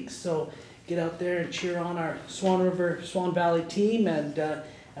few weeks. So get out there and cheer on our Swan River, Swan Valley team, and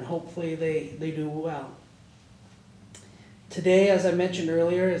hopefully they do well. Today, as I mentioned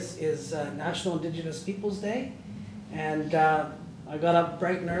earlier, is National Indigenous Peoples Day, and I got up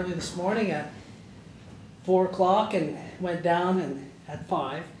bright and early this morning at 4 o'clock and went down at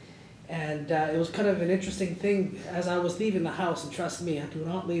 5. And it was kind of an interesting thing as I was leaving the house, and trust me, I do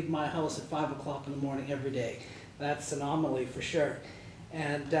not leave my house at 5 o'clock in the morning every day. That's an anomaly for sure.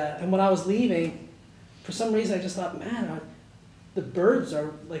 And when I was leaving, for some reason I just thought, man, the birds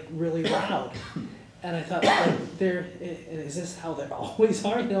are like really loud. And I thought, like, is this how they always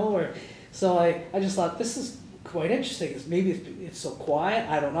are, you know? Or, so I just thought, this is quite interesting. Maybe it's so quiet,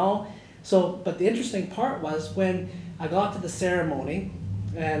 I don't know. So, but the interesting part was when I got to the ceremony,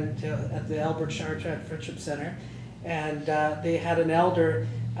 and at the Albert Chartrand Friendship Center, and they had an elder,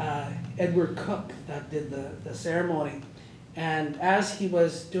 Edward Cook, that did the ceremony. And as he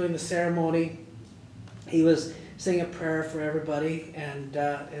was doing the ceremony, he was saying a prayer for everybody, and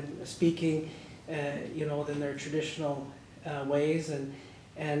speaking, you know, in their traditional ways, and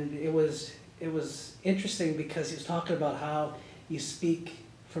it was interesting because he was talking about how you speak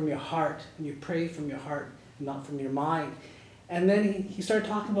from your heart and you pray from your heart, not from your mind. And then he started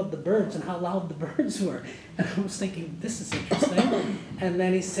talking about the birds and how loud the birds were. And I was thinking, this is interesting. And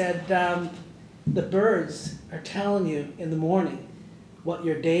then he said, the birds are telling you in the morning what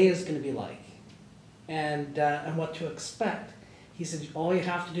your day is going to be like, and what to expect. He said, all you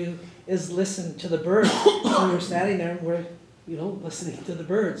have to do is listen to the birds. So we're standing there and we're, you know, listening to the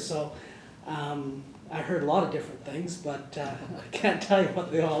birds. So I heard a lot of different things, but I can't tell you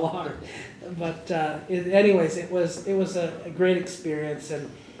what they all are. But anyways, it was a great experience,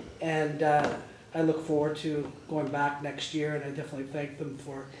 and I look forward to going back next year, and I definitely thank them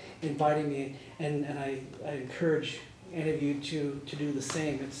for inviting me, and I encourage any of you to do the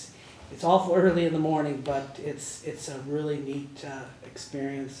same. It's awful early in the morning, but it's a really neat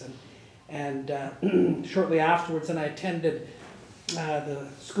experience, and shortly afterwards, and I attended the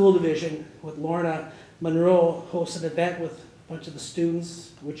school division with Lorna Moriaux, hosted an event with a bunch of the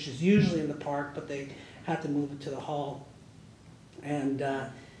students, which is usually in the park, but they had to move it to the hall. And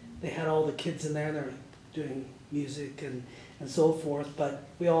they had all the kids in there, they were doing music and so forth, but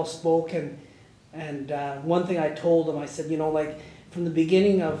we all spoke, and one thing I told them, I said, you know, like from the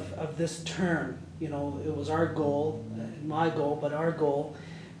beginning of this term, you know, it was our goal, my goal, but our goal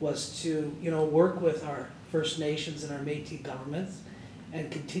was to, you know, work with our First Nations and our Métis governments and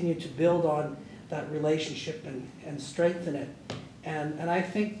continue to build on that relationship and strengthen it. And I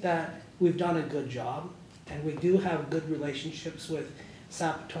think that we've done a good job, and we do have good relationships with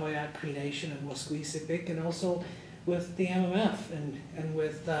Sapatoyak, Cree Nation, and Wusqueesipik, and also with the MMF and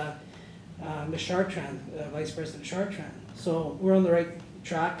with Ms. Chartrand, Vice President Chartrand. So we're on the right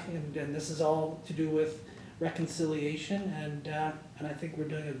track, and this is all to do with reconciliation, and I think we're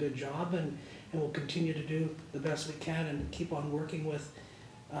doing a good job, and we'll continue to do the best we can and keep on working with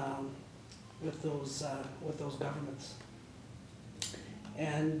those governments.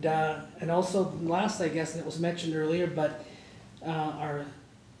 And also last, I guess, and it was mentioned earlier, but our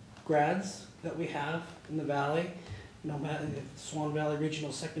grads that we have in the valley, Swan Valley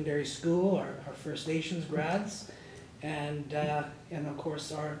Regional Secondary School, our First Nations grads, and of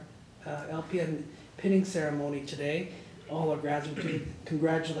course our LPN pinning ceremony today. All our grads, we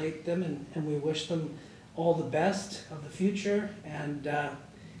congratulate them, and we wish them all the best of the future, and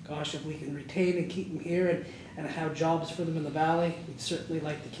gosh, if we can retain and keep them here and have jobs for them in the valley, we'd certainly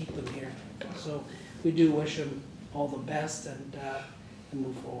like to keep them here. So we do wish them all the best and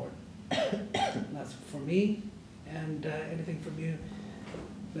move forward. And that's for me. And anything from you,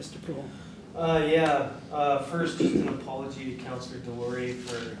 Mr. Poole? First, just an apology to Councillor Delaurier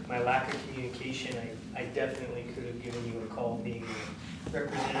for my lack of communication. I definitely could have given you a call being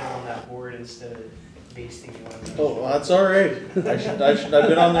represented on that board instead of basting you on that. Oh, that's all right. I've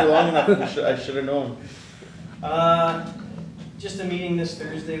been on there long enough. I should have known. Just a meeting this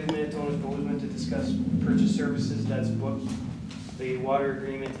Thursday with Minitoba's Bozeman to discuss purchase services. That's booked. The water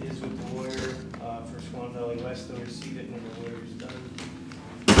agreement is with the lawyer for Swan Valley West. They'll receive it when the lawyer's done.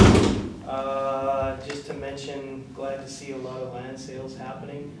 Just to mention, glad to see a lot of land sales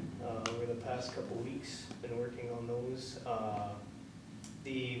happening over the past couple weeks. Been working on those.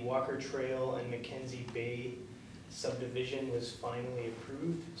 The Walker Trail and Mackenzie Bay subdivision was finally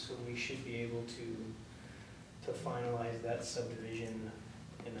approved, so we should be able to finalize that subdivision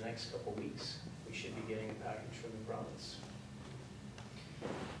in the next couple weeks. We should be getting a package from the province.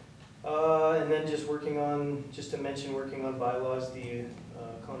 And then just to mention, working on bylaws, the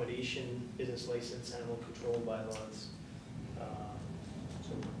accommodation, business license, animal control bylaws.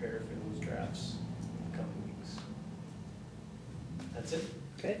 So prepare for those drafts in a couple weeks. That's it.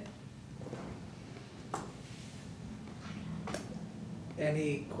 Okay.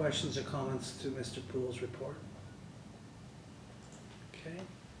 Any questions or comments to Mr. Poole's report?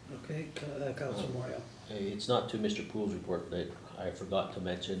 Okay, Councillor Moriaux. It's not to Mr. Poole's report, but I forgot to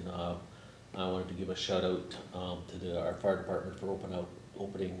mention, I wanted to give a shout out to our fire department for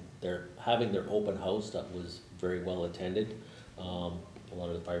having their open house. That was very well attended. A lot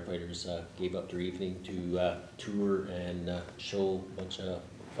of the firefighters gave up their evening to tour and show a bunch of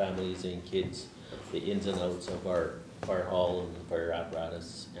families and kids the ins and outs of our fire hall and the fire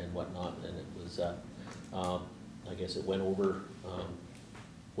apparatus and whatnot, and it was, I guess it went over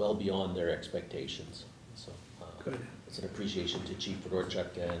well beyond their expectations. So Good. It's an appreciation to Chief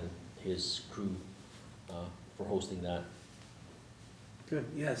Fedorchuk and his crew for hosting that. Good,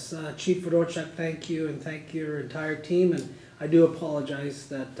 yes, Chief Fedorchuk, thank you, and thank your entire team, and I do apologize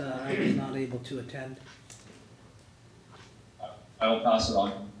that I was not able to attend. I will pass it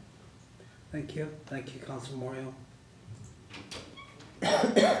on. Thank you, Councillor Moriaux.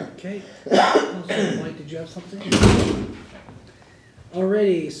 Okay, Councillor Whyte, did you have something?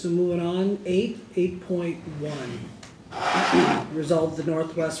 Alrighty, so moving on, 8.1. Resolved the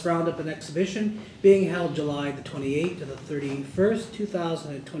Northwest Roundup and Exhibition being held July the 28th to the 31st,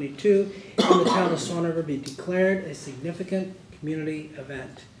 2022 in the town of Swan River be declared a significant community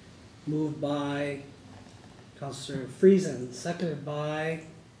event. Moved by Councillor Friesen, seconded by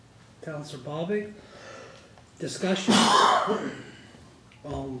Councillor Bobick. Discussion.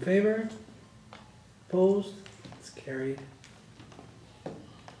 All in favor? Opposed? It's carried.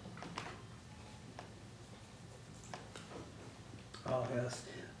 Oh, yes.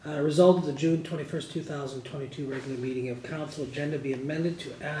 Result of the June 21st, 2022 regular meeting of council agenda be amended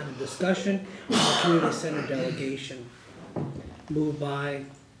to add a discussion on the community center delegation. Moved by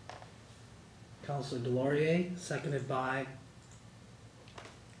Councillor Delaurier, seconded by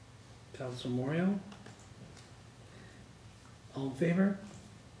Councillor Moriaux. All in favor?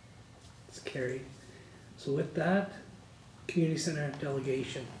 It's carried. So with that, community center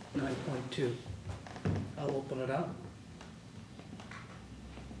delegation 9.2. I'll open it up.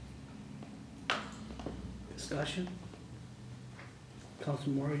 Discussion.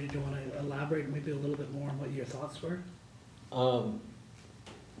 Councillor Moriaux, did you want to elaborate maybe a little bit more on what your thoughts were?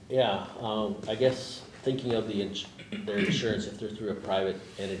 I guess thinking of their insurance, if they're through a private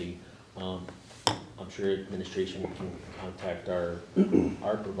entity, I'm sure administration can contact our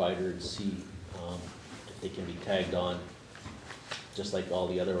provider and see if they can be tagged on, just like all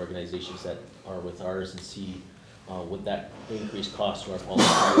the other organizations that are with ours, and see what that increased cost to our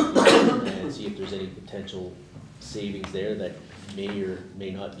policy would be, and see if there's any potential savings there that may or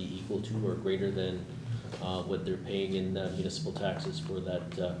may not be equal to or greater than what they're paying in municipal taxes for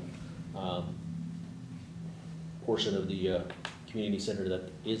that portion of the community center that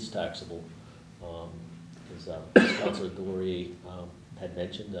is taxable. As Councillor Delaurier had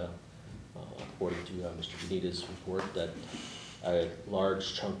mentioned, according to Mr. Gnida's report, that a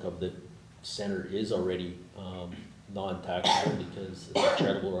large chunk of the center is already non-taxable because it's a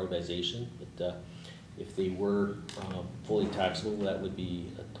charitable organization. But if they were fully taxable, that would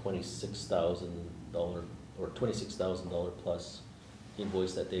be a $26,000 or $26,000 plus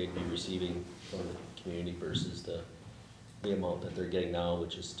invoice that they'd be receiving from the community versus the amount that they're getting now,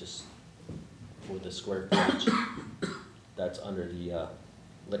 which is just for the square footage that's under the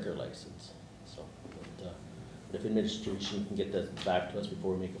liquor license. So, but if administration can get that back to us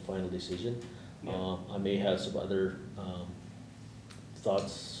before we make a final decision, I may have some other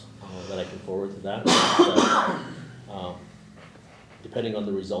thoughts that I can forward to that. But, depending on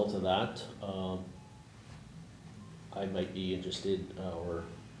the result of that, I might be interested, or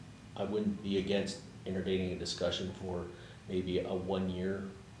I wouldn't be against entertaining a discussion for maybe a 1-year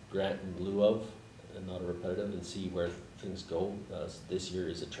grant in lieu of, and not a repetitive, and see where things go. This year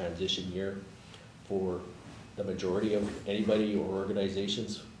is a transition year for the majority of anybody or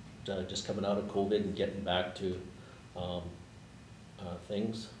organizations just coming out of COVID and getting back to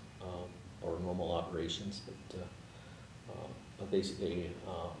things or normal operations. But basically,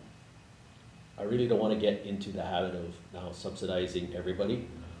 I really don't want to get into the habit of now subsidizing everybody,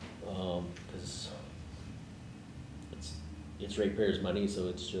 because it's ratepayers' money, so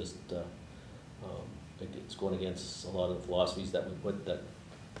it's just it's going against a lot of the philosophies that we put that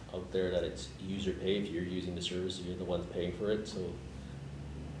out there, that it's user pay. If you're using the service, you're the ones paying for it. So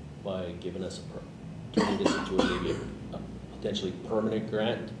by giving us turning this into maybe a potentially permanent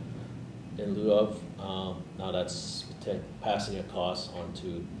grant in lieu of, now that's passing a cost on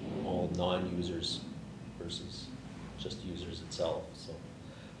to all non-users versus just users itself. So,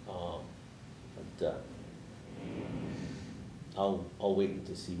 but I'll wait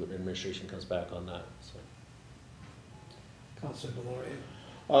to see what administration comes back on that. So. Councillor Delaurier.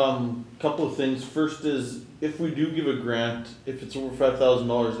 Couple of things. First is, if we do give a grant, if it's over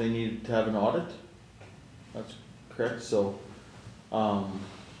 $5,000, they need to have an audit. That's correct. So,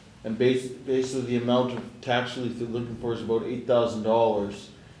 and basically the amount of tax relief they're looking for is about $8,000.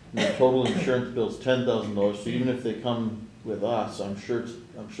 And the total insurance bill is $10,000. So even if they come with us, I'm sure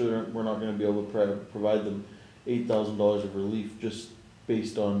we're not going to be able to provide them $8,000 of relief just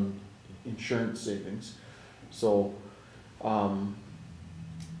based on insurance savings. So,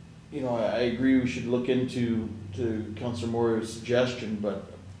 you know, I agree we should look into Councillor Moriaux's suggestion, but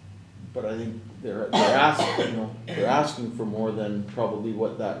I think they're asking for more than probably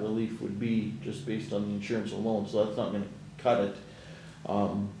what that relief would be just based on the insurance alone. So that's not going to cut it.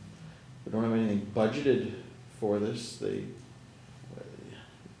 We don't have anything budgeted for this.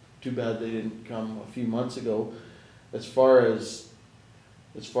 Too bad they didn't come a few months ago. As far as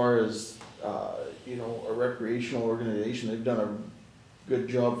you know, a recreational organization, they've done a good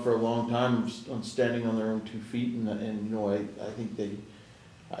job for a long time on standing on their own 2 feet, and you know, I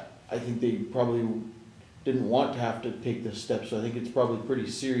think they probably didn't want to have to take this step. So I think it's probably pretty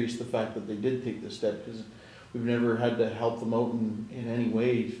serious, the fact that they did take this step, because we've never had to help them out in any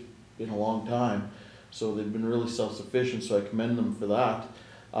way in a long time. So they've been really self-sufficient, so I commend them for that.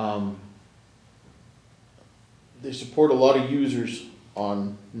 They support a lot of users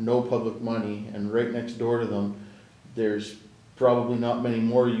on no public money, and right next door to them, there's probably not many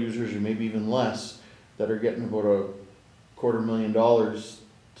more users, or maybe even less, that are getting about $250,000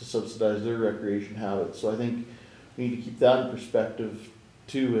 to subsidize their recreation habits. So I think we need to keep that in perspective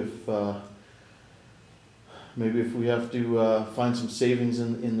too. If maybe if we have to find some savings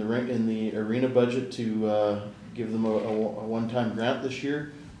in the arena budget to give them a one-time grant this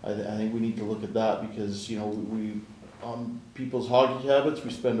year, I think we need to look at that, because you know, we on people's hockey habits, we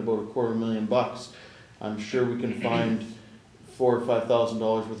spend about $250,000. I'm sure we can find $4,000 or $5,000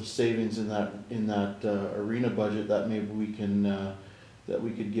 worth of savings in that arena budget that maybe we can that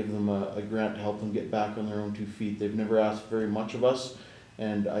we could give them a grant to help them get back on their own 2 feet. They've never asked very much of us,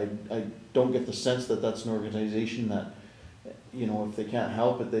 and I don't get the sense that that's an organization that, you know, if they can't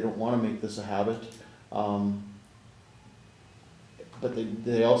help it, they don't want to make this a habit. But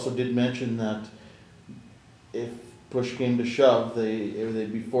they also did mention that if push came to shove,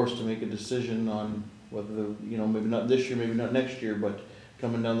 they'd be forced to make a decision on whether, you know, maybe not this year, maybe not next year, but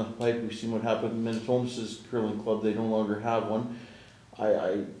coming down the pipe, we've seen what happened with Minnetonka's curling club. They no longer have one.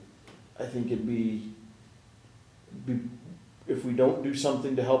 I think it'd be if we don't do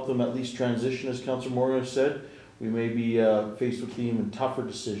something to help them at least transition, as Councillor Moriaux said, we may be faced with an even tougher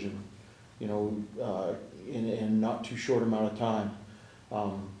decision, you know, in not too short amount of time.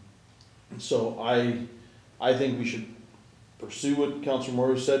 So I think we should pursue what Councillor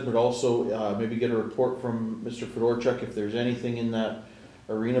Moriaux said, but also maybe get a report from Mr. Fedorchuk if there's anything in that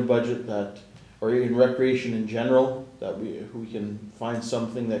arena budget that, or in recreation in general, that we can find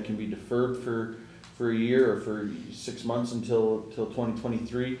something that can be deferred for a year or for 6 months until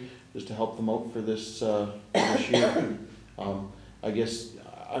 2023, just to help them out for this year. I guess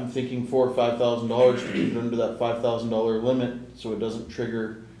I'm thinking $4,000 or $5,000 to keep it under that $5,000 limit, so it doesn't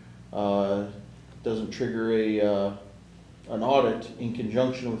trigger an audit in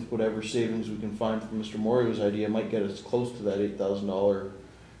conjunction with whatever savings we can find from Mr. Moriaux's idea. Might get us close to that $8,000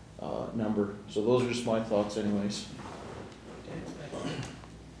 number. So those are just my thoughts anyways.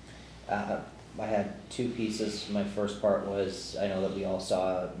 I had two pieces. My first part was, I know that we all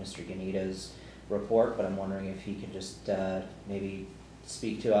saw Mr. Gnida's report, but I'm wondering if he could just maybe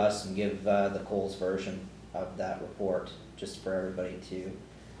speak to us and give the Coles version of that report, just for everybody to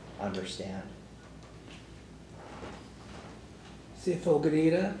understand. CFO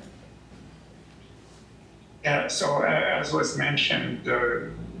Gnida. Yeah, so as was mentioned,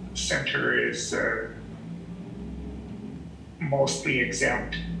 the center is mostly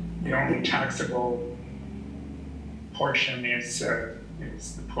exempt. The only taxable portion is the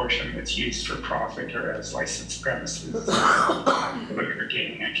portion that's used for profit or as licensed premises under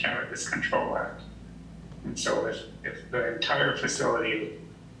Gaming and Cannabis Control Act. And so if the entire facility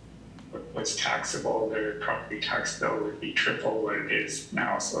was taxable, their property tax bill would be triple what it is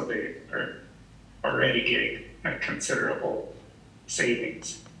now. So they are already getting a considerable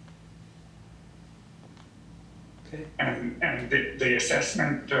savings. Okay. And the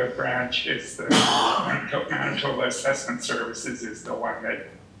assessment branch is the Manitoba Assessment Services is the one that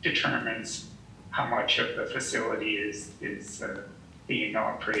determines how much of the facility is being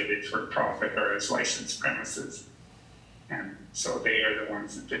operated for profit or as licensed premises. And so they are the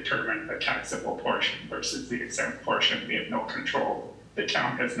ones that determine the taxable portion versus the exempt portion. We have no control. The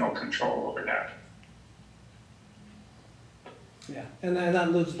town has no control over that. Yeah, and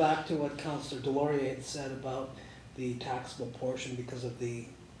that loops back to what Councillor Delaurier had said about the taxable portion because of the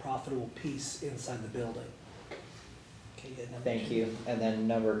profitable piece inside the building. Okay, yeah, Thank you. And then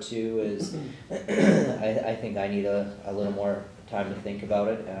number two is, I think I need a little more time to think about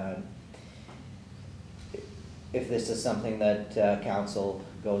it. If this is something that council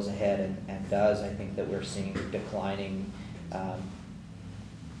goes ahead and does, I think that we're seeing declining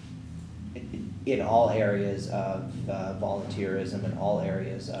in all areas of volunteerism, in all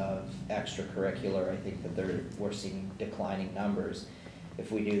areas of extracurricular. I think that we're seeing declining numbers.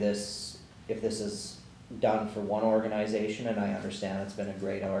 If we do this, if this is done for one organization, and I understand it's been a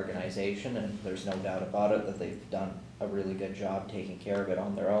great organization, and there's no doubt about it that they've done a really good job taking care of it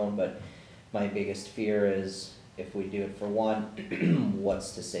on their own, but my biggest fear is if we do it for one,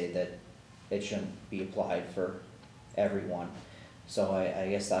 what's to say that it shouldn't be applied for everyone? So I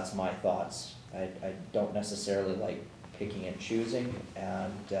guess that's my thoughts. I don't necessarily like picking and choosing,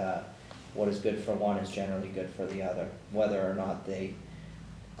 and what is good for one is generally good for the other, whether or not they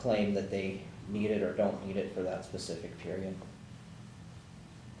claim that they need it or don't need it for that specific period.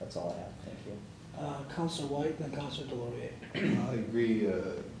 That's all I have. Thank you. Councillor Whyte and then Councillor Delaurier. I agree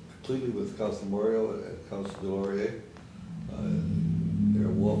completely with Councillor Moriaux and Councillor Delaurier. They're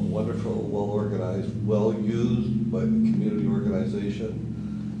wonderful, well-organized, well-used by the community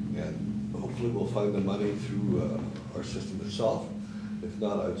organization, and hopefully we'll find the money through our system itself. If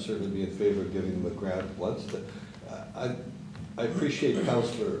not, I'd certainly be in favor of giving them a grant once. I appreciate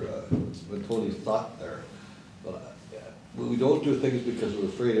Councillor Wintoniw's thought there, but we don't do things because we're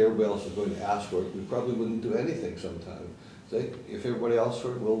afraid everybody else is going to ask for it. We probably wouldn't do anything sometime. So if everybody else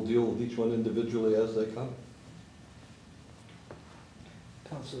for it, we'll deal with each one individually as they come.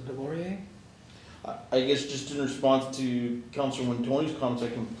 Councillor Delaurier. I guess just in response to Councillor Wintoniw's comments, I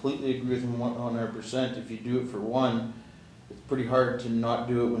completely agree with him 100%. If you do it for one, it's pretty hard to not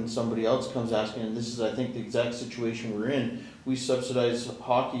do it when somebody else comes asking, and this is, I think, the exact situation we're in. We subsidize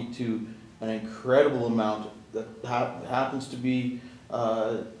hockey to an incredible amount that happens to be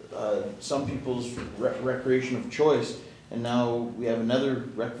some people's recreation of choice, and now we have another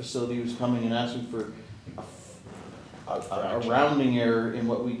rec facility who's coming and asking for a rounding error in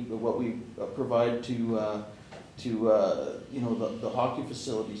what we provide to you know, the hockey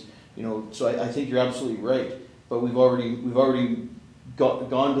facilities. You know, so I think you're absolutely right. But we've already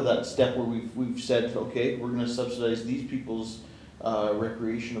gone to that step where we've said, okay, we're going to subsidize these people's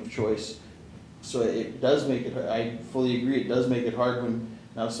recreation of choice So it does make it, I fully agree, it does make it hard when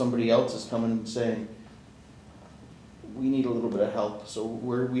now somebody else is coming and saying, we need a little bit of help. So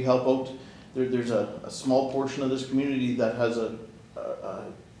where we help out, there's a small portion of this community that has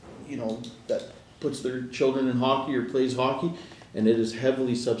you know, that puts their children in hockey or plays hockey, and it is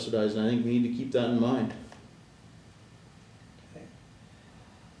heavily subsidized, and I think we need to keep that in mind. Okay.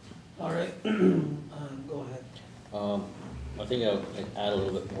 All right, go ahead. I think I'd add a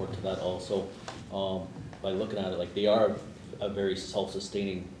little bit more to that also. By looking at it, like they are a very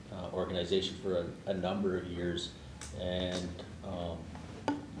self-sustaining organization for a number of years, and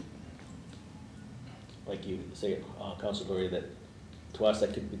like you say, Councillor Delaurier, that to us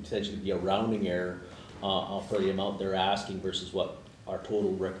that could potentially be a rounding error for the amount they're asking versus what our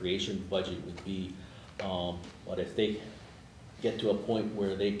total recreation budget would be. But if they get to a point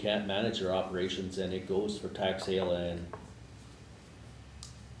where they can't manage their operations and it goes for tax sale, and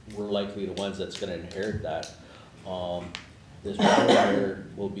we're likely the ones that's going to inherit that, this rounding error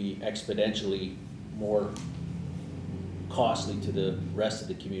will be exponentially more costly to the rest of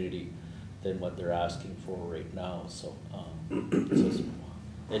the community than what they're asking for right now. So,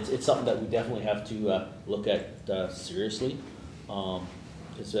 it's something that we definitely have to look at seriously.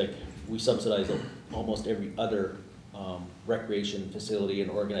 It's like we subsidize almost every other recreation facility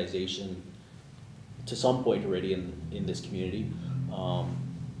and organization to some point already in this community,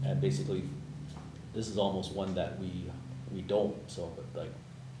 and basically this is almost one that we don't. So, but like,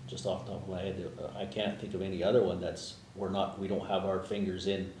 just off the top of my head, I can't think of any other one that's we don't have our fingers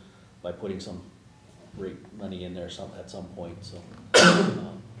in by putting some great money in there at some point. So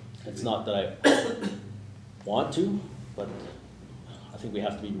it's not that I want to, but I think we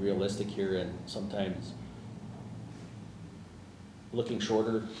have to be realistic here, and sometimes looking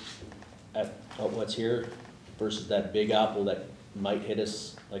shorter at what's here versus that big apple that might hit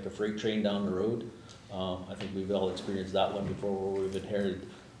us like a freight train down the road. I think we've all experienced that one before, where we've inherited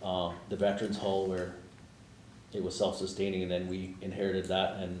the Veterans Hall, where it was self-sustaining, and then we inherited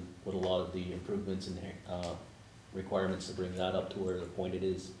that and with a lot of the improvements and requirements to bring that up to where the point it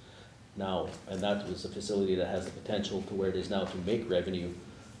is now. And that was a facility that has the potential to where it is now to make revenue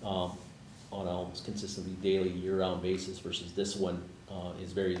on an almost consistently daily, year-round basis, versus this one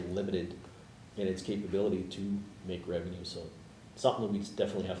is very limited in its capability to make revenue. So something that we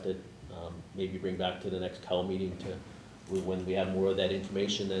definitely have to maybe bring back to the next COW meeting when we have more of that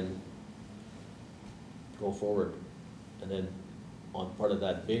information, and go forward. And then on part of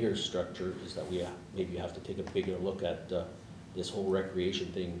that bigger structure is that we maybe have to take a bigger look at this whole recreation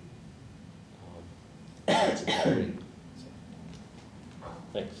thing. That's entirety.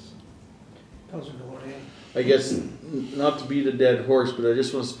 Thanks. Councillor Delaurier. I guess, not to beat a dead horse, but I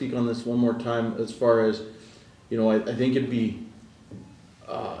just want to speak on this one more time as far as, you know, I think it'd be,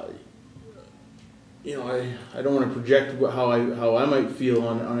 you know, I don't want to project how I might feel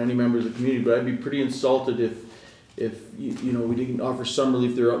on any members of the community, but I'd be pretty insulted if you know, we didn't offer some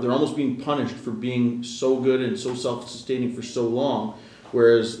relief. They're almost being punished for being so good and so self-sustaining for so long,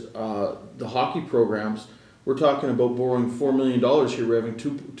 whereas the hockey programs, we're talking about borrowing $4 million here. We're having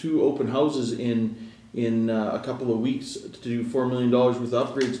two open houses in a couple of weeks to do $4 million worth of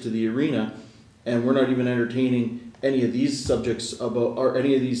upgrades to the arena, and we're not even entertaining any of these subjects about, or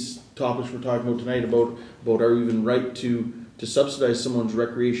any of these topics we're talking about tonight about our even right to subsidize someone's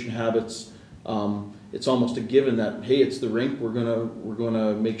recreation habits. It's almost a given that, hey, it's the rink, we're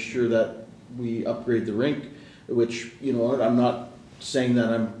gonna make sure that we upgrade the rink, which, you know, I'm not saying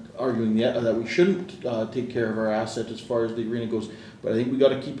that I'm arguing that we shouldn't take care of our asset as far as the arena goes, but I think we got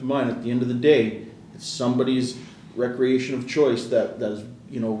to keep in mind at the end of the day, it's somebody's recreation of choice that is,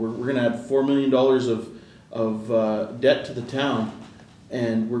 you know, we're gonna add $4 million of debt to the town,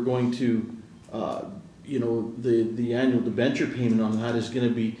 and we're going to, you know, the annual debenture payment on that is going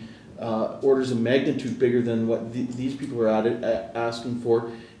to be orders of magnitude bigger than what these people are asking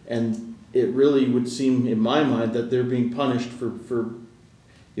for, and it really would seem in my mind that they're being punished for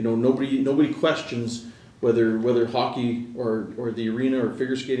you know, nobody questions whether hockey or the arena or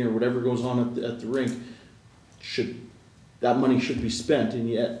figure skating or whatever goes on at the rink, that money should be spent, and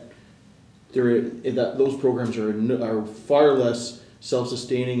yet those programs are far less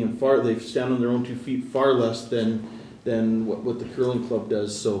self-sustaining, and they stand on their own 2 feet far less than what the curling club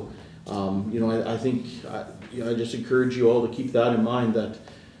does. So you know, I think I just encourage you all to keep that in mind, that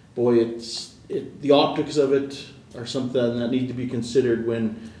boy, the optics of it are something that need to be considered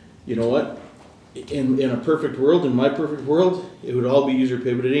when, you know what, in a perfect world, in my perfect world, it would all be user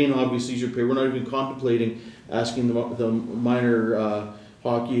pay, but it ain't obviously user pay. We're not even contemplating asking the minor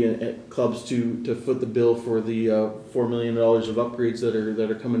hockey and clubs to foot the bill for the $4 million of upgrades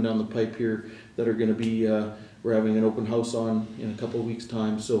that are coming down the pipe here that are going to be we're having an open house on in a couple of weeks'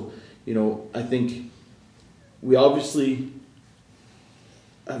 time. So, you know, I think we obviously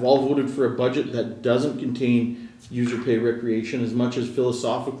have all voted for a budget that doesn't contain user pay recreation, as much as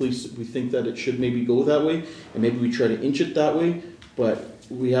philosophically we think that it should maybe go that way, and maybe we try to inch it that way, but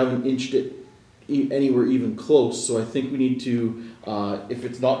we haven't inched it anywhere even close. So I think we need to, if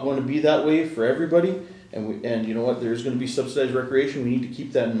it's not going to be that way for everybody, and you know what, there's going to be subsidized recreation, we need to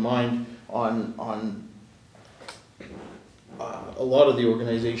keep that in mind on a lot of the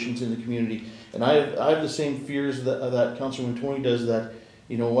organizations in the community. And I have the same fears that Councillor Wintoniw does, that,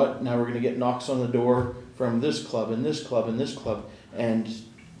 you know what, now we're going to get knocks on the door from this club and this club and this club. And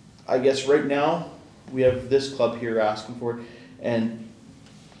I guess right now we have this club here asking for it, and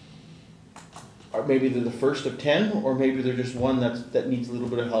or maybe they're the first of 10, or maybe they're just one that needs a little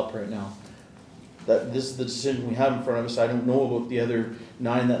bit of help right now. That this is the decision we have in front of us. I don't know about the other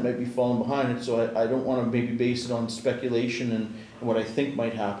 9 that might be falling behind it, so I don't want to maybe base it on speculation and what I think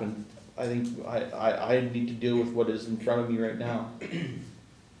might happen. I think I need to deal with what is in front of me right now.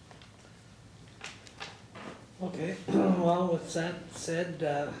 Okay, well, with that said,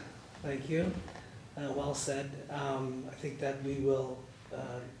 thank you. Well said. I think that we will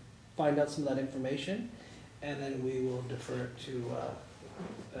find out some of that information, and then we will defer it to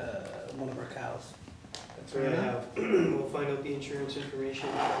one of our cows. That's what I have. We'll find out the insurance information,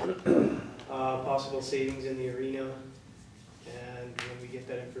 possible savings in the arena, and when we get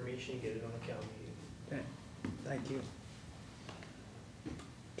that information, get it on the calendar. Okay, thank you.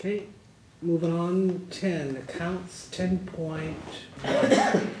 Okay, moving on, 10, accounts 10.1.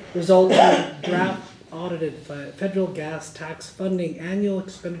 Result of draft audited federal gas tax funding annual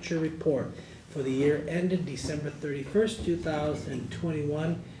expenditure report for the year ended December 31st,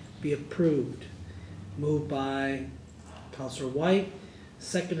 2021 be approved. Moved by Councillor Whyte,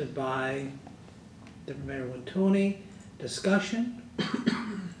 seconded by Deputy Mayor Wintoniw. Discussion? It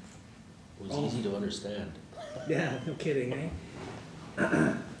was easy to understand. Yeah, no kidding,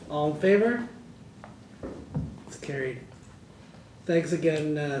 eh? All in favor? It's carried. Thanks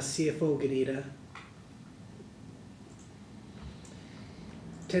again, CFO Gnida.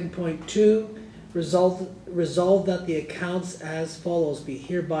 10.2, resolve that the accounts as follows be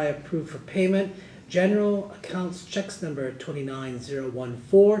hereby approved for payment. General accounts checks number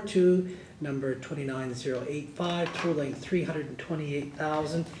 29014 to number 29085 totaling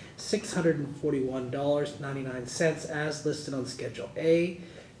 $328,641.99 as listed on Schedule A.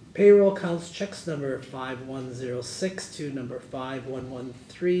 Payroll accounts checks number 5106 to number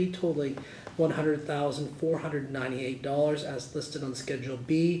 5113 totaling $100,498 as listed on Schedule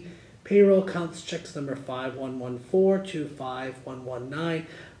B. Payroll accounts checks number 5114 to 5119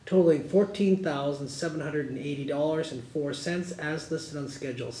 totaling $14,780.04 as listed on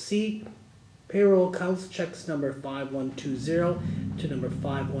Schedule C. Payroll accounts checks number 5120 to number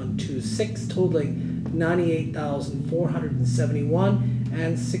 5126 totaling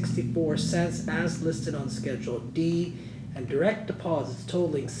 $98,471.64 as listed on Schedule D, and direct deposits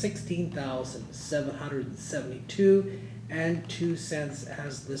totaling $16,772.02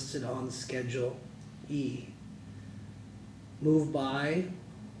 as listed on Schedule E. Moved by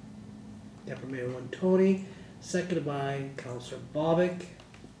Deputy Mayor Wintoniw, seconded by Councillor Bobick.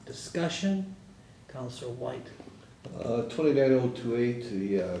 Discussion? Councillor Whyte. 29028,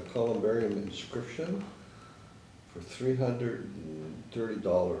 the columbarium inscription for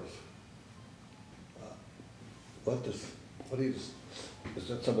 $330. What is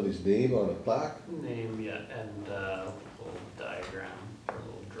that somebody's name on a plaque? Name, yeah, and a little diagram or a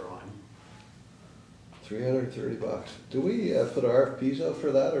little drawing. $330. Do we put RFPs out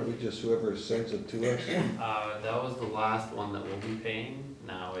for that, or we just whoever sends it to us? That was the last one that we'll be paying.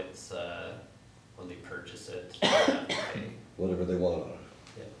 Now it's when they purchase it, they have to pay. Whatever they want on it.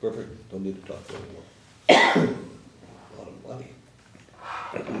 Yeah. Perfect. Don't need to talk anymore. A lot of money.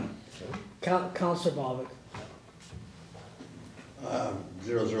 Councillor Bobick.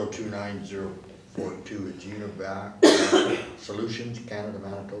 0029042 is Univac Solutions, Canada,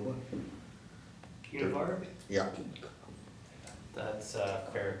 Manitoba. Univar? Yeah. That's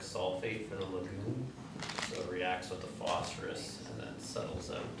ferric sulfate for the lagoon. So it reacts with the phosphorus and then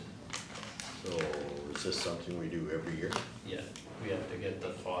settles out. So is this something we do every year? Yeah, we have to get the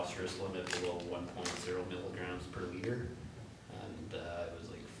phosphorus limit below 1.0 milligrams per liter. And it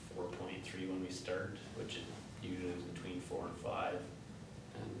was like 4.3 when we start, which it usually is between 4 and 5.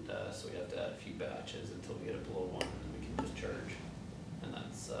 And so we have to add a few batches until we get it below 1, and then we can discharge. And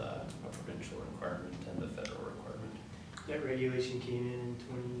that's a provincial requirement and a federal requirement. That regulation came in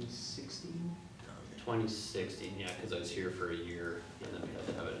 2016? 2016, yeah, because I was here for a year and then we had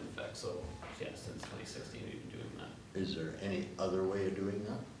to have it in effect, so yeah, since 2016 we've been doing that. Is there any other way of doing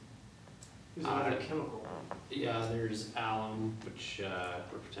that? It was another chemical. Yeah, there's alum, which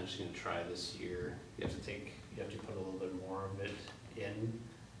we're potentially gonna try this year. You have to put a little bit more of it in,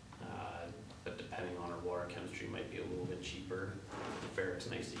 but depending on our water chemistry, might be a little bit cheaper. The ferric's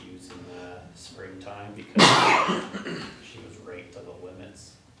nice to use in the springtime because she was right to the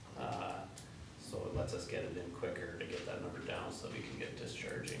limits. So it lets us get it in quicker to get that number down so that we can get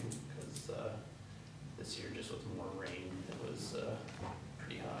discharging, because this year, just with more rain, it was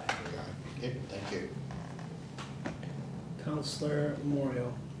pretty high. Yeah, okay, thank you. Councillor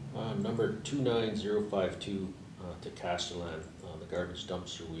Moriaux. Number 29052 to Castellan, the garbage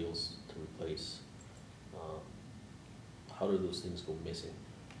dumpster wheels to replace. How do those things go missing?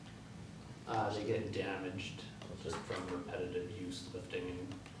 They get damaged just from repetitive use, lifting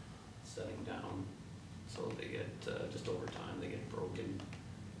and setting down. So they get, just over time, they get broken.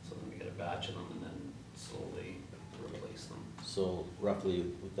 So then we get a batch of them and then slowly replace them. So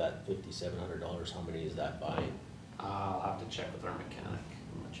roughly with that $5,700, how many is that buying? I'll have to check with our mechanic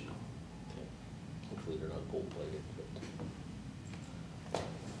and let you know. Okay. Hopefully they're not gold plated, but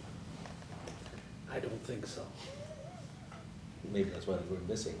I don't think so. maybe that's why they're going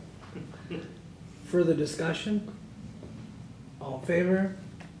missing. Further discussion? All in favor?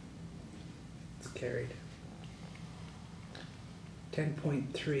 It's carried.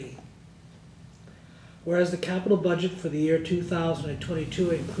 10.3. Whereas the capital budget for the year 2022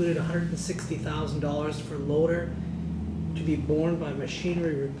 included $160,000 for loader to be borne by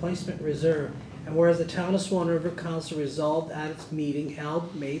machinery replacement reserve, and whereas the town of Swan River Council resolved at its meeting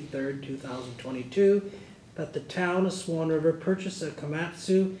held May 3rd, 2022, that the town of Swan River purchase a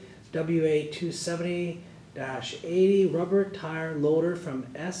Komatsu WA 270-80 rubber tire loader from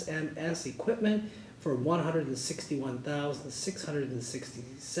SMS Equipment for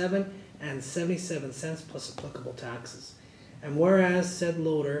 $161,667.77 plus applicable taxes. And whereas said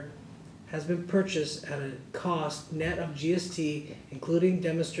loader has been purchased at a cost net of GST, including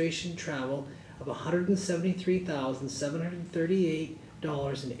demonstration travel, of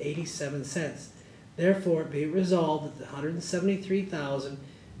 $173,738.87. Therefore, be it resolved that the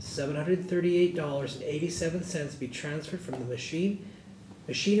 $173,738.87 be transferred from the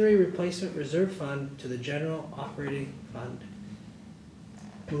Machinery Replacement Reserve Fund to the General Operating Fund.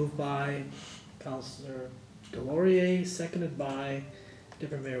 Moved by Councillor Delaurier, seconded by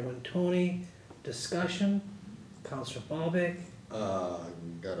Deputy Mayor Wintoniw. Discussion, Councillor Bobick.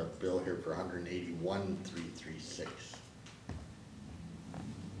 Got a bill here for $181,336.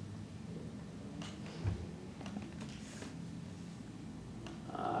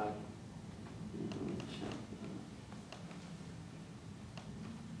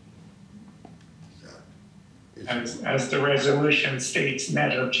 As the resolution states,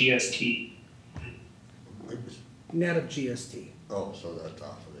 net of GST. Net of GST. Oh, so that's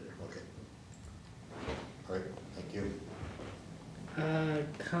off of it, okay. All right, thank you.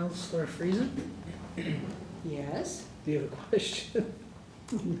 Councillor Friesen, Yes? do you have a question?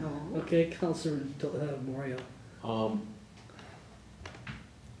 No. Okay, Councillor Moriaux.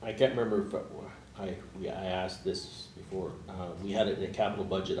 I can't remember if I asked this before. We had it in a capital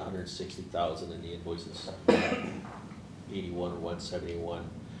budget, $160,000 in the invoices, 81 or 171.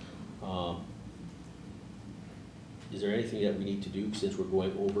 Is there anything that we need to do since we're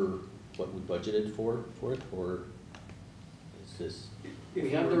going over what we budgeted for it, or is this?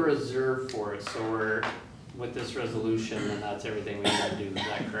 We have the reserve for it, so we're, with this resolution, and that's everything we gotta do. Is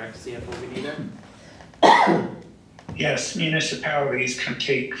that correct, CFO Gnida? Yes, municipalities can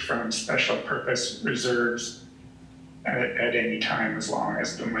take from special purpose reserves at any time as long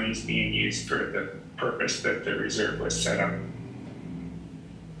as the money's being used for the purpose that the reserve was set up.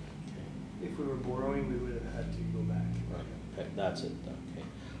 If we were borrowing, we would have had to go back. Okay, that's it, okay.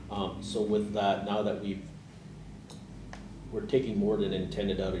 So with that, now that we're taking more than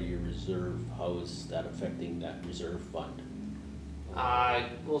intended out of your reserve, how is that affecting that reserve fund?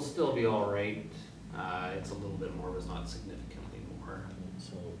 We'll still be all right. It's a little bit more, but it's not significantly more.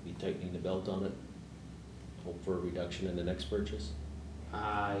 So be tightening the belt on it, hope for a reduction in the next purchase?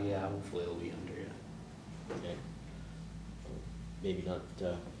 Yeah, hopefully it'll be under, yeah. Okay. Maybe not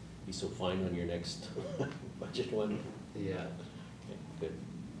be so fine on your next budget one? Yeah. Okay, good.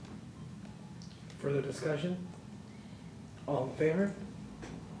 Further discussion? All in favor?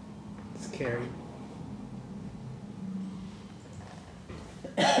 It's carried.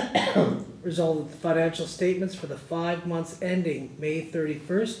 Result of the financial statements for the 5 months ending May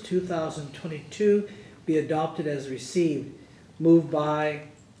 31st, 2022 be be adopted as received. Moved by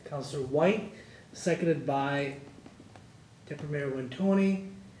Councillor Whyte, seconded by Deputy Mayor Wintoniw.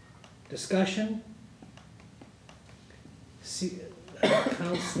 Discussion?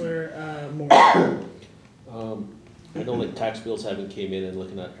 Councillor Moriaux. I know like tax bills haven't came in and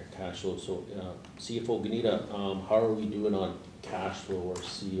looking at our cash flow, so CFO Gnida, how are we doing on cash flow or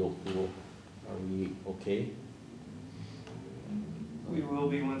CO Poole? Are we okay? We will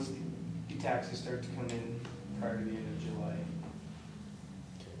be once the taxes start to come in prior to the end of July.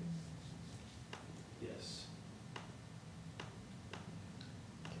 Okay. Yes.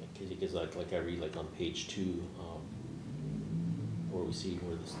 Okay, because like I read like on page 2, where we see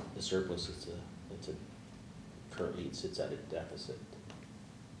where the surplus, it's a currently it sits at a deficit,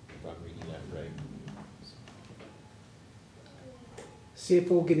 if I'm reading that right.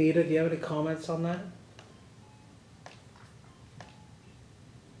 CFO Gnida, do you have any comments on that?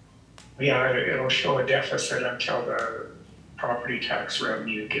 Yeah, it'll show a deficit until the property tax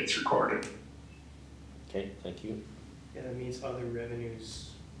revenue gets recorded. Okay, thank you. Yeah, that means other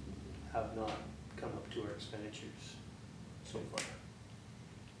revenues have not come up to our expenditures so far.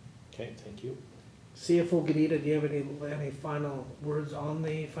 Okay, thank you. CFO Gnida, do you have any final words on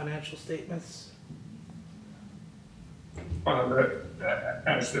the financial statements? Well,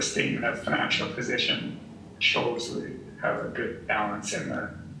 as the statement of financial position shows, we have a good balance in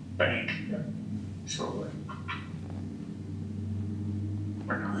the bank. So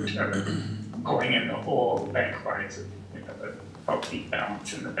we're not going in the whole bank-wise. We have a healthy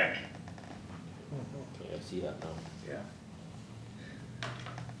balance in the bank. Okay, I see that now. Yeah.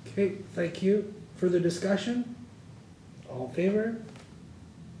 Okay, thank you. Further discussion? All in favor?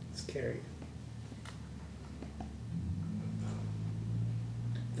 It's carried.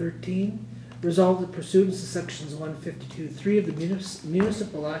 13, resolved that pursuant to sections 152(3) of the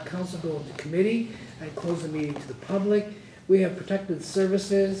Municipal Act, Council go into committee and close the meeting to the public. We have protected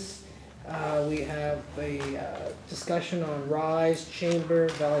services. We have a discussion on Rise, Chamber,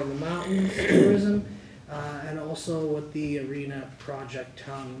 Valley of the Mountains, tourism, and also with the arena project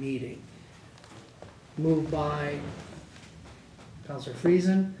town meeting. Moved by Councillor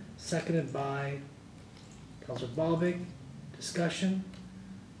Friesen, seconded by Councillor Bobick. Discussion?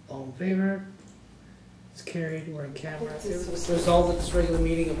 All in favor? It's carried. We're in camera. Resolved that this regular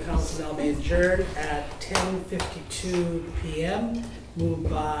meeting of council now be adjourned at 10:52 p.m. Moved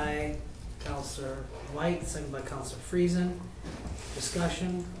by Councillor Whyte, seconded by Councillor Friesen.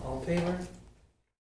 Discussion? All in favor?